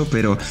pagarse eso,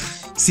 pero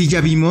sí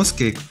ya vimos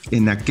que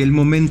en aquel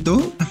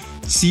momento,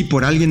 sí,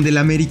 por alguien del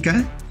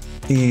América,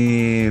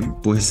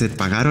 pues se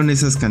pagaron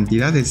esas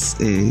cantidades.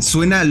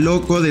 Suena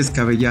loco,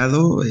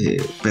 descabellado,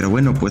 pero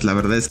bueno, pues la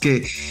verdad es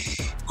que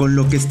con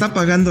lo que está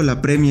pagando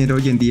la Premier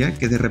hoy en día,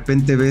 que de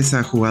repente ves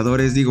a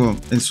jugadores, digo,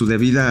 en su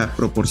debida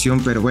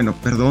proporción, pero bueno,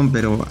 perdón,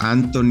 pero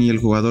Anthony, el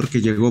jugador que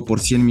llegó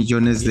por 100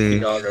 millones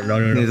de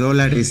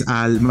dólares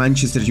al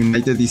Manchester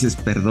United, dices,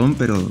 perdón,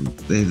 pero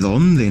 ¿de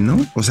dónde,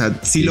 no? O sea,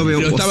 sí lo veo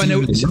posible,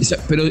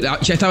 pero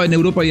ya estaba en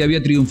Europa y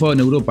había triunfado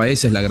en Europa.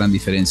 Esa es la gran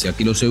diferencia,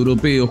 que los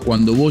europeos,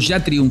 cuando vos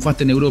ya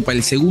triunfaste en Europa,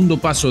 el segundo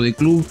paso de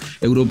club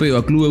europeo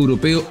a club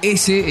europeo,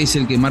 ese es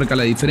el que marca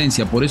la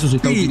diferencia. Por eso se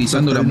está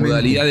utilizando la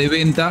modalidad de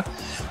venta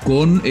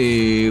con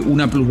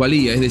una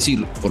plusvalía, es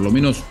decir, por lo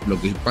menos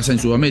lo que pasa en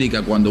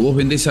Sudamérica, cuando vos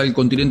vendés al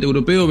continente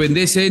europeo,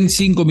 vendés en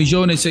 5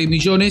 millones, 6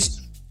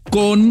 millones,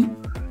 con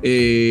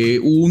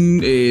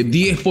un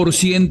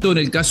 10% en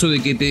el caso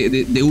de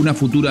que de una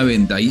futura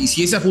venta. Y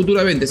si esa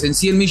futura venta es en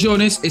 100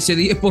 millones, ese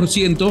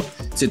 10%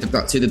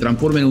 se te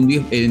transforma en un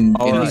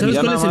 10%. ¿Sabes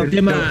cuál es el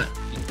tema?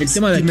 El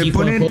tema de aquí,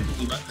 Juanjo,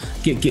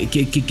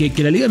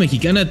 que la Liga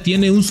Mexicana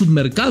tiene un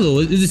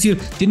submercado, es decir,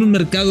 tiene un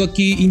mercado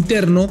aquí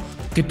interno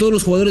que todos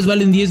los jugadores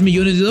valen 10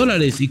 millones de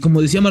dólares. Y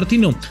como decía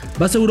Martino,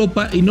 vas a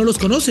Europa y no los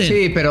conocen.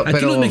 Sí, pero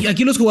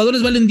aquí los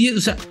jugadores valen 10,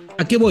 o sea,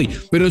 ¿a qué voy?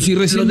 Pero si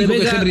recién dijo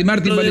que Henry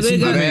Martin vale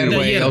 5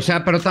 millones. O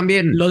sea, pero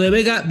también... Lo de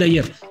Vega de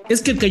ayer.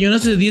 Es que el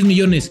cañonazo de 10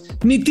 millones.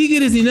 Ni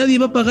Tigres ni nadie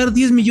va a pagar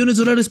 10 millones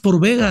de dólares por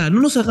Vega. No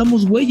nos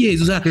hagamos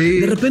güeyes. O sea,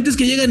 de repente es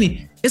que llegan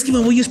y... Es que me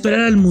voy a esperar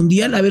al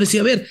Mundial a ver si...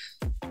 A ver,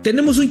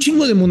 tenemos un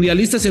chingo de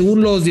mundialistas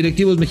según los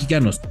directivos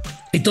mexicanos.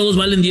 Y todos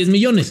valen 10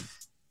 millones.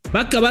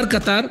 Va a acabar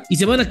Qatar y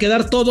se van a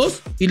quedar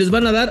todos y les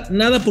van a dar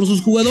nada por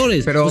sus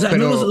jugadores.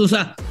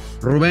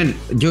 Rubén,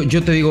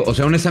 yo te digo, o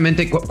sea,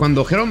 honestamente,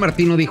 cuando Gerardo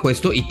Martino dijo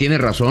esto, y tiene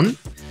razón,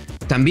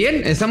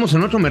 también estamos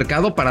en otro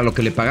mercado para lo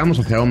que le pagamos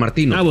a Gerardo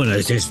Martino. Bueno,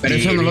 pero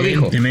eso no lo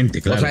dijo.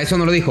 Claro. O sea, eso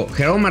no lo dijo.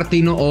 Gerardo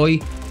Martino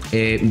hoy,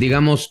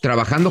 digamos,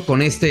 trabajando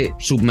con este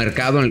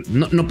submercado,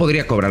 no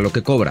podría cobrar lo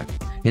que cobra.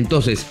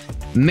 Entonces,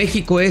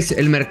 México es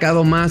el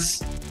mercado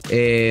más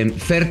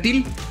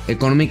fértil,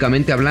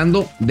 económicamente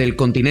hablando, del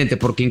continente,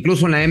 porque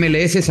incluso en la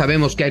MLS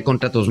sabemos que hay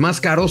contratos más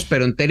caros,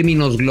 pero en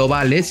términos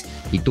globales,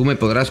 y tú me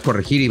podrás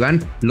corregir,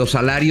 Iván, los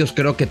salarios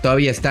creo que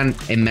todavía están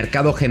en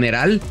mercado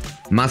general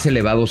más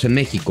elevados en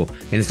México.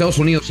 En Estados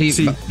Unidos sí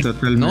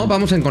 ¿no?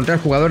 Vamos a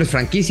encontrar jugadores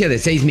franquicia de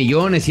 6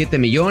 millones, 7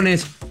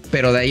 millones,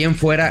 pero de ahí en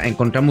fuera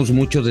encontramos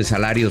muchos de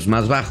salarios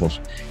más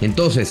bajos.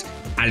 Entonces,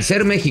 al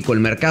ser México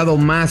el mercado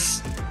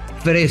más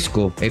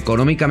fresco,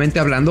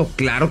 económicamente hablando,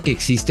 claro que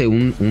existe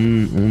un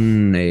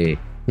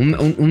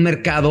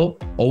mercado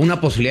o una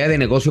posibilidad de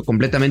negocio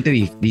completamente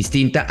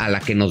distinta a la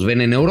que nos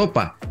ven en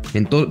Europa.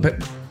 Entonces,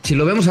 si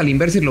lo vemos al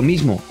inverso es lo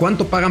mismo.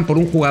 ¿Cuánto pagan por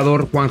un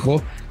jugador,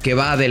 Juanjo, que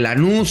va de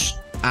Lanús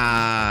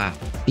a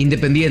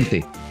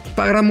Independiente?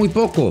 Pagará muy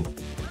poco,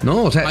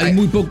 ¿no? O sea, hay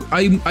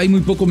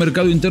muy poco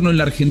mercado interno en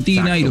la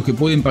Argentina. Exacto. Y los que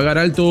pueden pagar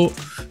alto.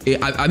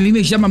 A mí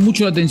me llama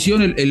mucho la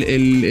atención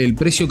el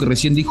precio que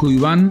recién dijo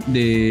Iván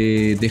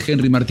de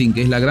Henry Martín,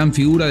 que es la gran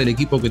figura del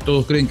equipo que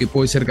todos creen que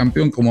puede ser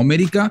campeón como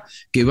América,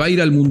 que va a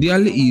ir al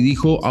Mundial y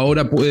dijo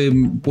ahora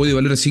puede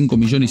valer 5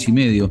 millones y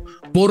medio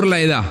por la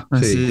edad.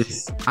 Sí.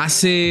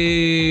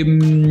 Hace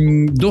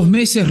 2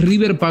 meses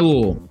River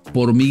pagó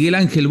por Miguel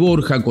Ángel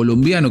Borja,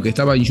 colombiano que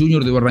estaba en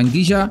Junior de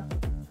Barranquilla,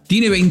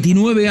 tiene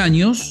 29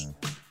 años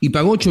y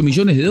pagó 8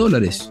 millones de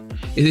dólares.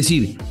 Es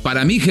decir,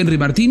 para mí Henry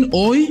Martín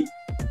hoy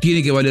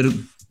tiene que valer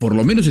por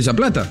lo menos esa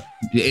plata.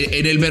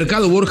 En el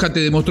mercado Borja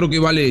te demostró que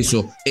vale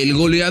eso. El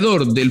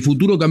goleador del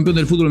futuro campeón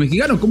del fútbol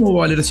mexicano, ¿cómo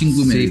va a valer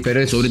 5,5? Sí,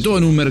 pero sobre todo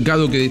en un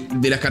mercado que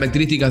de las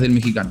características del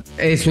mexicano.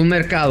 Es un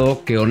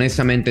mercado que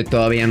honestamente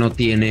todavía no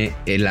tiene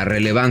la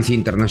relevancia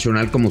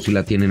internacional como si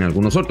la tienen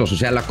algunos otros. O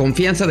sea, la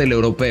confianza del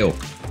europeo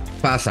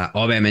pasa,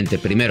 obviamente,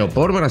 primero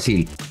por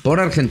Brasil, por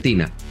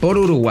Argentina, por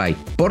Uruguay,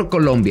 por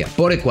Colombia,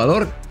 por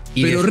Ecuador.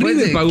 Pero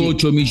River pagó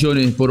 8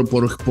 millones por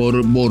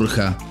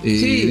Borja.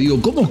 Sí,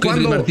 digo, ¿cómo que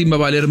Martín va a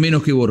valer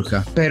menos que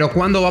Borja? Pero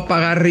 ¿cuándo va a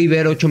pagar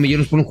River 8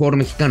 millones por un jugador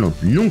mexicano?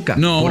 Nunca.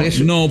 No, por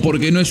eso. No,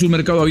 porque no es un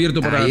mercado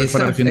abierto para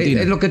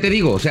Argentina. Es lo que te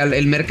digo. O sea,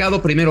 el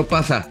mercado primero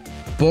pasa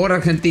por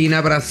Argentina,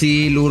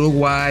 Brasil,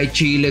 Uruguay,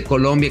 Chile,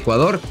 Colombia,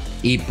 Ecuador.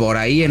 Y por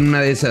ahí en una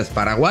de esas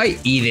Paraguay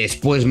y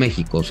después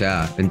México. O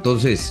sea,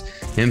 entonces,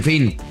 en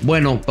fin.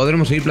 Bueno,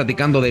 podremos seguir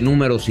platicando de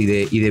números y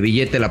de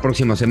billete la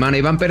próxima semana.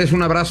 Iván Pérez,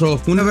 un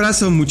abrazo. Un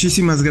abrazo,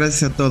 muchísimas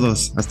gracias a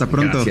todos. Hasta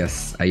pronto.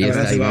 Gracias. Ahí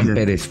está Iván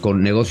Pérez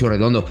con Negocio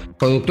Redondo.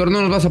 Productor,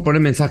 no nos vas a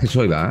poner mensajes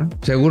hoy, ¿va?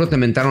 Seguro te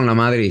mentaron la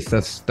madre y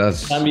estás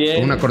también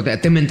con una corte.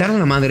 ¿Te mentaron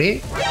la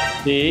madre?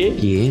 Sí.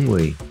 ¿Quién,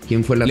 güey?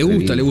 ¿Quién fue la Le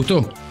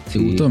gustó. Sí. Se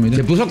gustó, mira.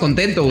 Se puso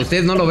contento.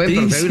 Ustedes no lo ven,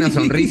 pero se ve una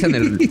sonrisa en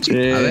el. Sí.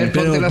 A ver,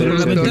 ponte las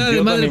la mentada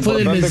de madre fue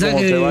del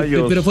mensaje,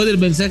 pero fue del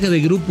mensaje de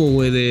grupo,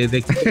 güey,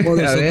 de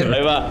a ver.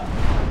 Ahí va.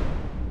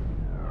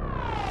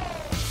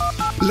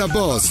 La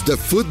voz de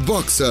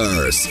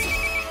Footboxers.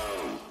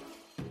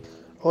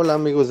 Hola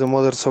amigos de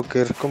Mother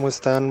Soccer, ¿cómo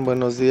están?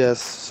 Buenos días,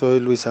 soy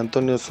Luis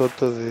Antonio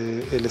Soto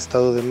del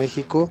Estado de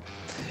México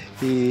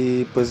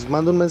y pues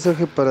mando un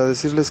mensaje para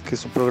decirles que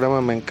su programa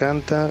me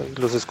encanta,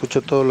 los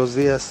escucho todos los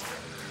días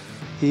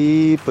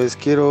y pues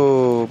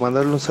quiero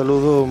mandarle un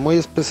saludo muy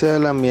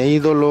especial a mi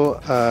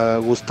ídolo, a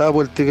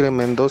Gustavo el Tigre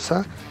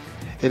Mendoza.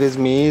 Eres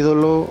mi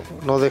ídolo,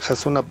 no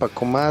dejas una pa'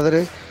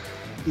 comadre.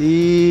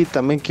 Y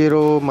también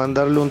quiero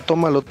mandarle un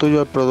toma lo tuyo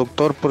al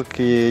productor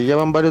porque ya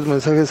van varios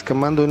mensajes que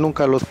mando y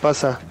nunca los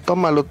pasa.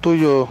 Toma lo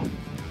tuyo,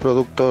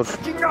 productor.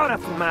 ¡Chingada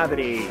su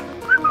madre!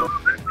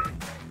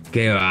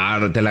 Qué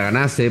barro, te la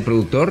ganaste,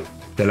 productor.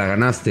 Te la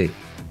ganaste.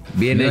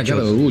 Bien hecho.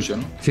 De orgullo,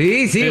 ¿no?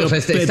 Sí, pero, o sea,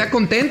 está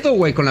contento,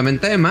 güey, con la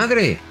mentada de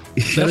madre.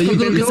 Pero yo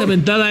creo que esa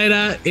ventada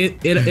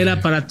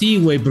era para ti,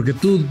 güey, porque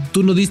tú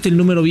no diste el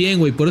número bien,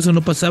 güey, por eso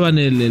no pasaban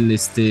el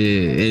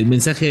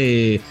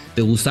mensaje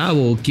de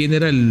Gustavo. ¿Quién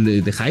era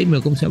el de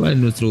Jaime? ¿Cómo se llama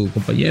nuestro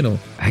compañero?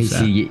 Ay, o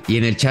sea, sí, y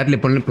en el chat le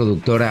pone el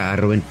productor a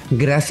Rubén.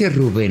 Gracias,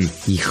 Rubén.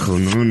 Hijo,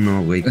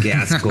 no, güey, qué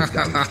asco,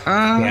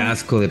 qué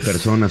asco de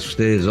personas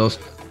ustedes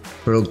dos.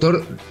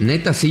 Productor,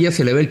 neta, sí ya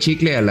se le ve el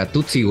chicle a la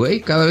Tutsi,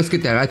 güey. Cada vez que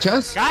te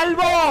agachas,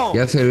 ¡Calvo!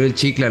 Ya se le ve el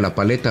chicle a la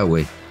paleta,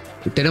 güey.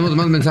 ¿Tenemos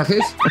más mensajes?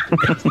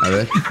 A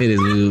ver. Eres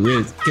güey.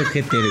 ¿Qué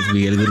ojete eres,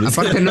 Miguel?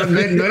 Aparte,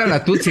 no era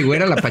la Tutsi, güey,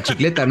 era la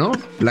pachicleta, ¿no?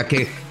 La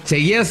que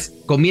seguías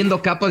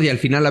comiendo capas y al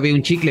final había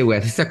un chicle, güey.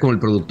 Así está como el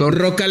productor.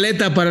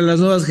 Rocaleta para las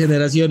nuevas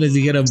generaciones,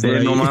 dijeron por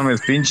ahí. No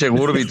mames, pinche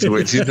Gurbitz,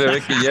 güey. Sí se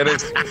ve que ya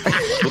eres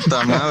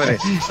puta madre.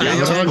 Ya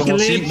llevas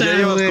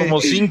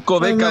como 5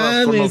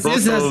 décadas con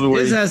nosotros,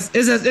 güey. Esas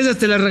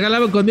te las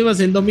regalaban cuando ibas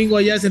el domingo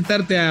allá a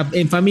sentarte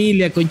en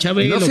familia con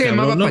Chabelo. No se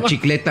llamaba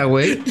pachicleta,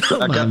 güey.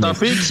 La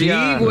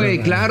catafixia. Sí,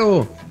 güey,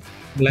 claro.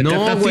 La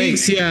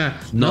catafixia.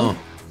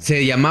 No.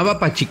 Se llamaba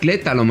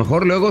pachicleta, a lo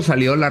mejor luego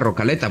salió la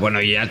rocaleta.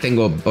 Bueno, ya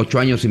tengo 8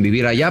 años sin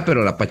vivir allá,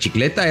 pero la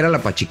pachicleta era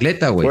la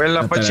pachicleta, güey. Pues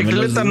la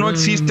pachicleta no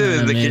existe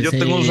desde que yo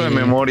tengo uso de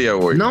memoria,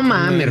 güey. No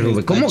mames,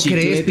 Rubén, ¿cómo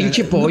crees,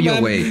 pinche pollo,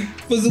 güey?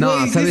 Pues,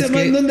 güey, ¿sabes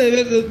qué? Nos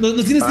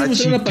tienes que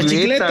mostrar una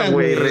pachicleta,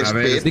 güey.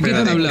 ¿De qué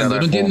están hablando?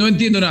 No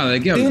entiendo nada.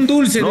 ¿De qué hablan? De un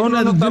dulce, no,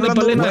 de una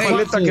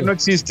paleta que no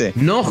existe.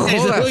 No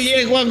jodas. Muy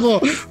bien,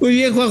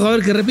 Juanjo. A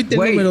ver, que repite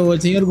el número, el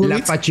señor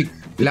Gurbitz.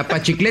 La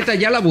pachicleta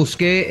ya la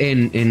busqué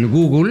en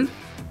Google.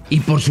 Y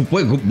por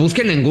supuesto,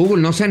 busquen en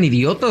Google, no sean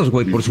idiotas,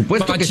 güey. Por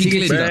supuesto que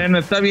sí. Bueno,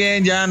 está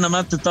bien, ya nada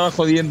más te estaba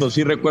jodiendo.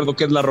 Sí recuerdo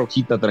que es la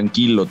rojita,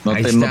 tranquilo. No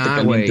te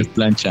calientes,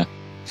 plancha.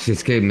 Si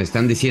es que me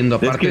están diciendo,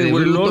 aparte de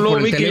Bluetooth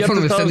por el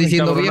teléfono, me están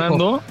diciendo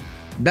viejo.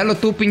 Dalo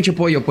tú, pinche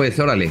pollo, pues,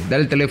 órale,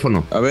 dale el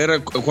teléfono. A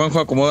ver, Juanjo,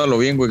 acomódalo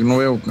bien, güey, que no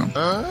veo.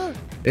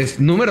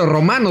 Es números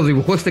romanos,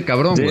 dibujó este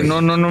cabrón, güey. Sí,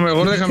 no,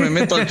 mejor déjame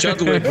meto al chat,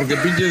 güey, porque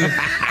pinches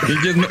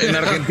en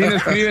Argentina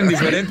escriben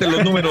diferente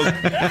los números.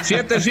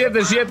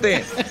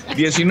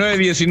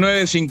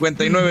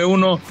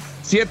 777-1919-591,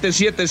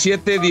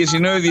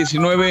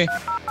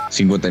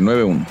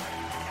 777-1919-591.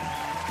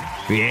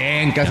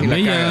 Bien, casi la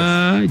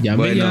cagas.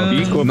 Bueno,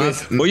 hijo,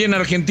 oye, en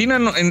Argentina,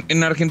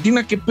 en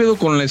Argentina, ¿qué pedo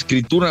con la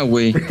escritura,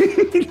 güey?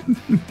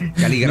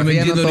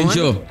 Caligrafía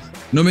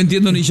No me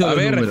entiendo ni yo. A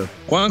ver, número.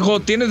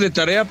 Juanjo, tienes de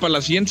tarea para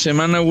la siguiente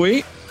semana,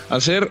 güey,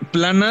 hacer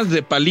planas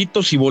de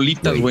palitos y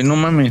bolitas, güey, no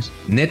mames.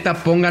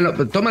 Neta,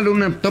 tómale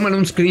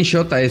un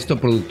screenshot a esto,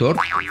 productor.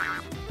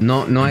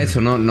 No,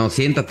 eso, no,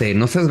 siéntate,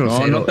 no seas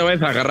grosero. No te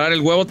vayas a agarrar el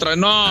huevo otra vez,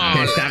 no.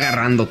 Te está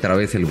agarrando otra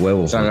vez el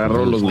huevo. Se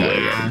agarró los huevos.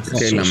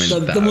 Qué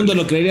lamentable. Todo el mundo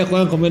lo creería,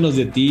 Juan, con menos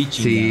de ti,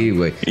 chingada. Sí,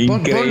 güey.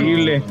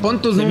 Increíble.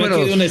 Pon tus números.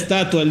 Me quedó una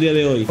estatua el día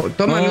de hoy.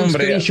 Tómale un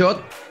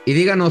screenshot y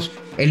díganos,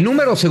 el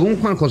número según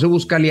Juan José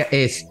Buscalia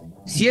es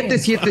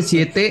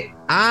 777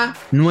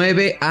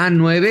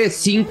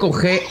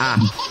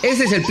 A9A9-5GA.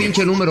 Ese es el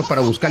pinche número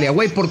para buscarle a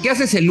güey. ¿Por qué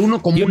haces el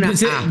 1 como una A?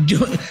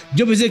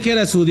 Yo pensé que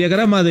era su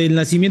diagrama del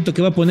nacimiento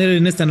que va a poner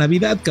en esta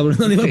Navidad, cabrón.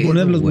 No iba a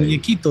poner los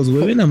muñequitos,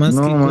 güey. Ve nada más.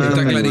 No,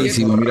 está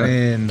clarísimo, mira.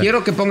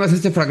 Quiero que pongas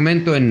este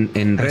fragmento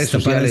en redes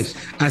sociales.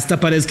 Hasta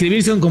para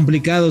escribir son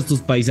complicados tus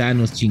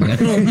paisanos, chingada.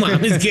 No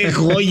mames, qué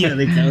joya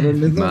de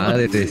cabrones.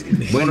 Madre.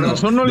 Bueno, por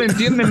razón no le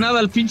entiende nada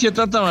al pinche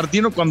Tata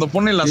Martino cuando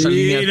pone las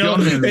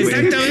alineaciones. No,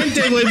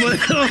 exactamente, güey.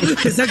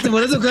 Exacto,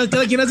 por eso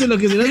cada quien hace lo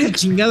que se le da su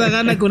chingada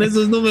gana con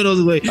esos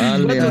números, güey.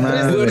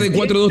 Recuerden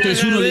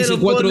 4-2-3-1, dice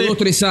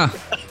 4-2-3-A.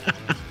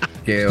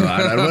 Qué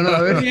bárbaro. Bueno,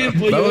 a ver, bien,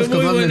 vamos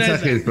con más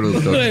mensajes,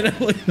 productor.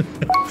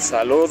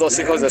 Saludos,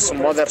 hijos de su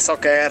Mother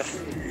Soccer.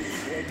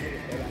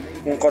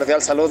 Un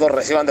cordial saludo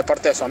reciban de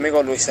parte de su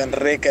amigo Luis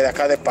Enrique de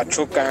acá de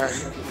Pachuca.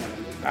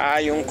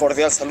 Hay un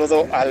cordial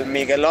saludo al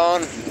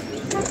Miguelón,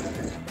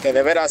 que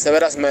de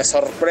veras me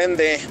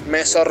sorprende,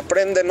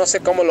 no sé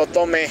cómo lo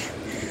tome,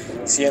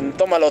 si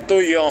toma lo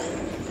tuyo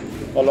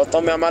o lo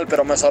tome a mal,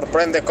 pero me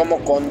sorprende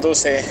cómo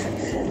conduce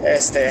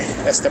este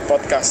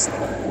podcast.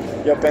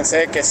 Yo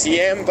pensé que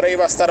siempre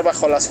iba a estar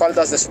bajo las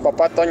faldas de su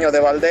papá Toño de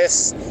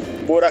Valdés,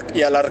 Burak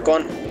y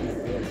Alarcón,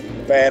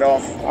 pero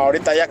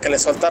ahorita ya que le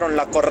soltaron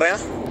la correa,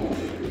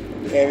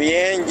 que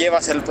bien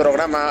llevas el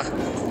programa,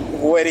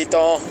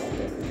 güerito.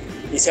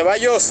 Y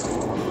Ceballos,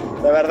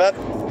 de verdad,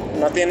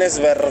 no tienes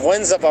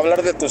vergüenza para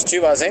hablar de tus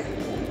Chivas, ¿eh?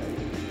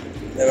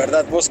 De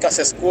verdad, buscas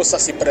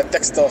excusas y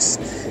pretextos.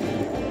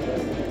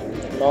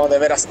 No, de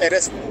veras,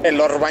 eres el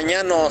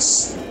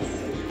Orbañanos.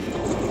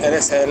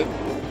 Eres el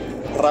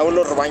Raúl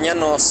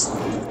Orbañanos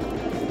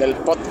del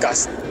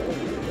podcast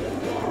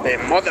de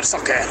Mother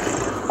Soccer.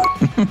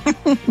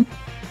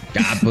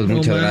 Pues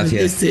muchas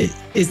gracias.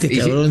 Este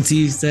cabrón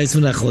sí es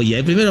una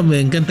joya. Primero me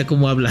encanta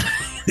cómo habla.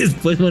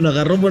 Después,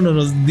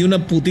 nos dio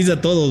una putiza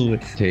a todos, güey.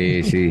 Sí,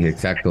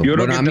 exacto. Yo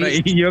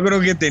creo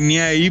que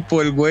tenía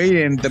hipo el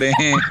güey entre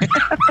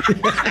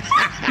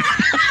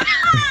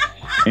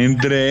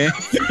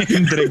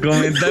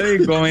comentario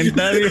y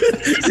comentario.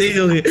 Sí,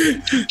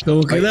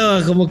 como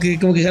que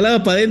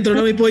jalaba para adentro,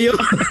 ¿no, mi pollo?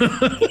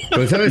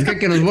 Pues ¿sabes qué?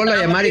 Que nos vuelva a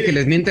llamar y que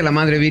les miente la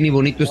madre bien y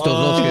bonito estos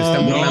dos que se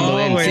están burlando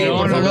de él. Sí,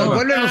 por favor,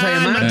 vuélvenos a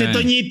llamar. Cálmate,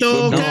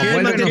 Toñito.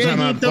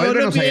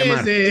 Vuélvenos a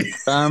llamar.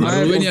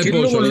 Oye,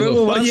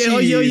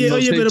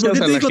 pero ¿por qué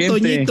te digo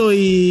Toñito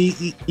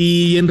y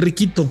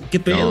Enriquito? ¿Qué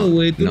pedo,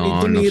 güey?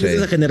 Tú ni eres de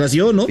esa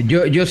generación, ¿no?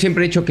 Yo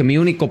siempre he dicho que mi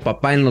único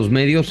papá en los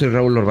medios es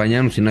Raúl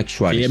Orbañanos y Nacho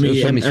Suárez.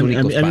 Mis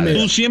únicos padres.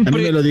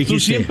 Tú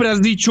siempre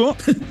has dicho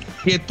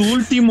que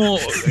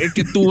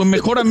que tu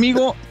mejor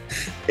amigo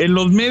en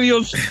los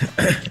medios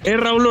es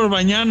Raúl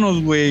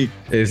Orbañanos, güey.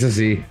 Eso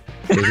sí.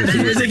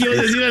 Pensé que iba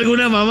a decir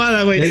alguna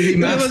mamada, güey.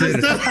 Ya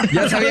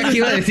sabía que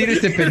iba a decir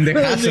este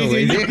pendejazo,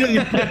 güey.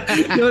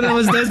 Yo nada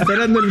más estaba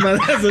esperando el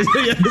madrazo.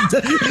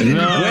 Estuviste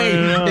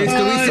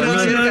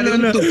más cerca de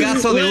un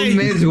tucazo de un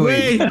mes,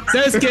 güey.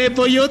 ¿Sabes qué,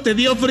 pollo? Te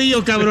dio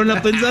frío, cabrón.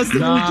 La pensaste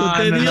mucho.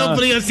 Te dio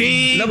frío,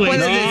 sí. No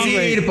puedes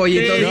decir,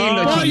 pollito.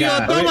 Pollo,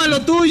 toma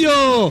lo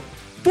tuyo.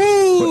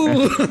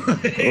 ¡Pum!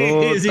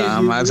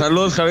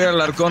 Saludos, Javier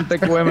Alarcón,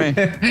 TQM.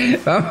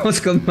 Vamos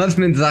con más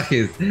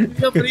mensajes.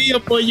 Yo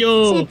frío,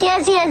 pollo. ¿Sí te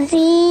hace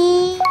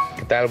así?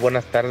 ¿Qué tal?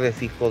 Buenas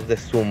tardes, hijos de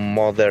su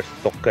Mother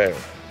Soccer.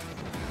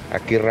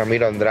 Aquí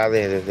Ramiro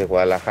Andrade desde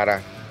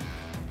Guadalajara.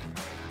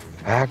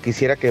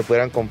 Quisiera que me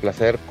pudieran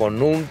complacer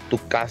con un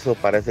tucazo.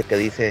 Parece que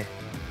dice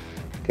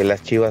que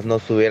las Chivas no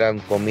se hubieran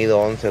comido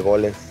 11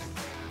 goles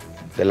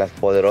de las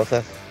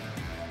poderosas.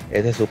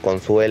 Ese es su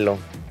consuelo.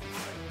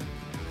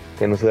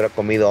 Que no se hubiera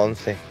comido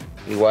 11.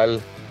 Igual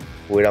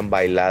hubieran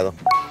bailado.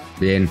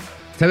 Bien.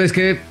 ¿Sabes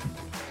qué?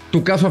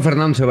 Tu caso a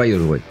Fernando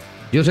Ceballos, güey.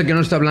 Yo sé que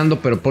no está hablando,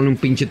 pero ponle un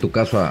pinche tu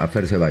caso a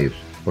Fer Ceballos,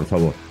 por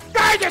favor.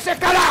 ¡Cállese,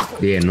 carajo!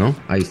 Bien, ¿no?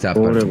 Ahí está.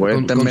 Pobre güey,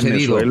 está en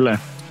Venezuela.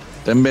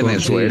 Está en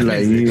Venezuela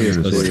ahí,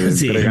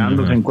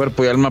 entregándose en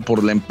cuerpo y alma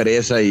por la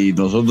empresa y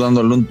nosotros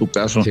dándole un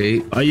tucazo.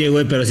 Sí. Oye,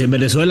 güey, pero si en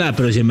Venezuela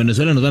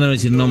nos van a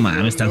decir, no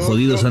mames, están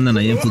jodidos, andan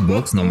ahí en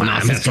Footbox, no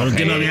mames, ¿por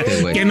qué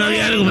no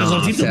había algo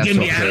mejorcito que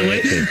enviar,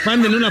 güey?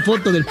 Mándenle una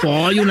foto del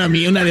pollo, una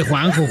mía, una de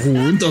Juanjo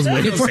juntos,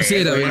 güey. ¿Qué fue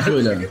a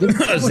Venezuela?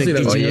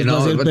 Oye,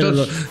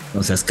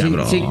 no seas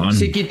cabrón.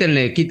 Sí,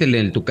 quítenle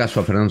el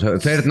tucazo a Fernando.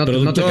 Fer,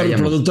 no te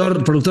callamos.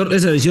 Productor,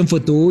 esa edición fue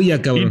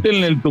tuya, cabrón.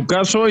 Quítenle el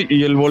tucazo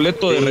y el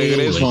boleto de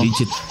regreso. Wey,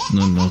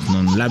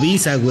 no, la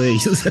visa, güey.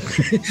 O sea,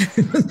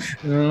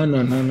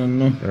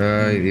 no.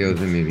 Ay,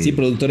 Dios de mi vida. Sí,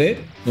 productor,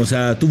 O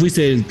sea, tú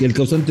fuiste el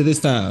causante de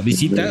esta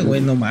visita,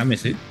 güey, no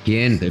mames,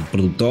 ¿Quién? El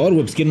productor,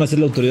 güey, pues ¿quién va a ser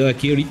la autoridad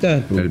aquí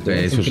ahorita?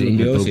 Eso sí, el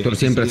productor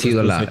siempre ha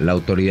sido la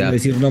autoridad.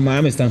 Decir, no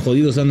mames, están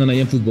jodidos, andan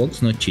allá en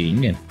Footbox, no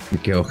chinguen.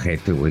 Qué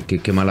ojete, güey,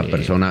 qué mala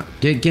persona.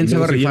 ¿Quién se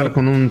va a rifar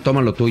con un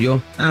toma lo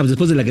tuyo? Pues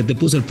después de la que te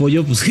puso el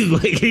pollo, pues,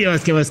 güey,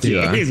 ¿qué más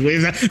quieres, güey?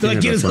 O sea, ¿no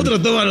quieres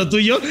otro toma lo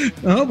tuyo?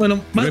 No,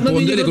 bueno, más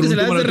bien yo creo que se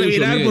la das de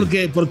revirar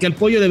porque al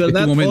pollo de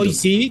verdad, hoy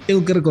sí,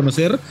 tengo que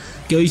reconocer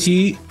que hoy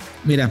sí,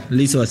 mira,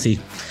 le hizo así.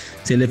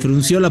 Se le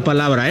frunció la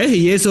palabra,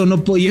 y eso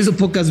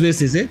pocas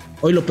veces,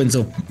 hoy lo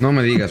pensó. No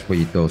me digas,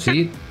 pollito,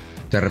 ¿sí?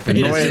 ¿Te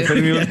arrepentiste? No vaya a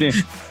ser mi último.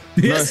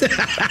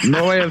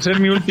 No vaya a ser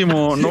mi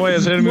último. No vaya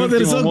a ser mi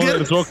último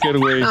Mother Soccer,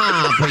 güey.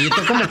 Ah,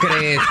 Pollito, ¿cómo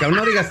crees? Cabrón,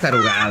 no digas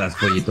tarugadas,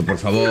 Pollito, por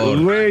favor.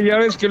 Güey, ya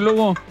ves que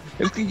luego.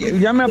 Es que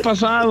ya me ha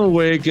pasado,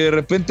 güey, que de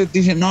repente te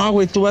dicen, no,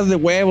 güey, tú vas de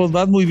huevos,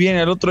 vas muy bien. Y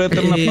al otro día te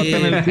dan una pata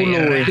en el culo,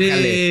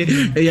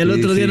 güey. Y al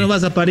otro día no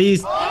vas a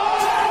París.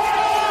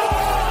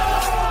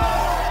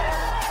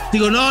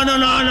 Digo, no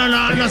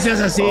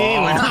seas así,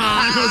 güey.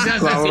 No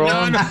seas así,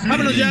 no.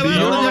 Vámonos ya,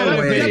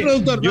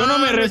 productor. Yo no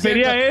me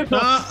refería a eso.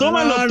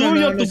 Toma lo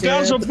tuyo, tu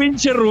caso,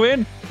 pinche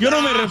Rubén. Yo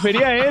no me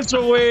refería a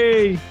eso,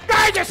 güey.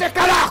 ¡Cállese,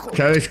 carajo!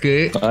 ¿Sabes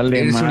qué?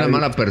 Eres una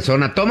mala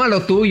persona. Toma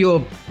lo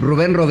tuyo,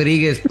 Rubén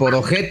Rodríguez, por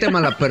ojete,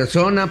 mala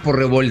persona, por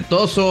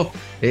revoltoso.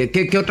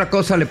 ¿Qué otra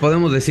cosa le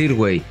podemos decir,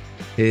 güey?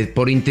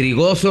 Por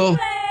intrigoso.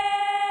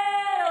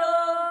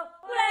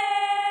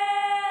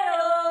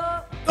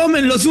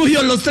 Tomen lo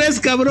suyo los tres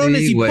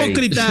cabrones sí,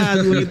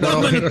 hipócritas, güey.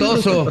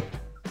 Por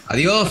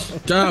Adiós.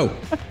 Chao.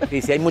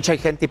 Y si hay mucha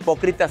gente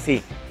hipócrita,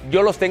 sí.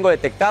 Yo los tengo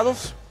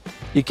detectados.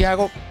 ¿Y qué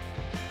hago?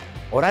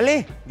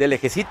 Órale, de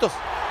lejecitos.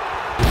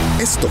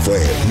 Esto fue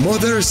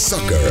Mother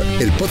Soccer,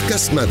 el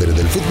podcast madre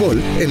del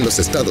fútbol en los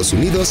Estados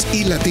Unidos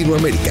y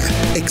Latinoamérica,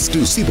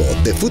 exclusivo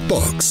de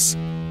Footbox.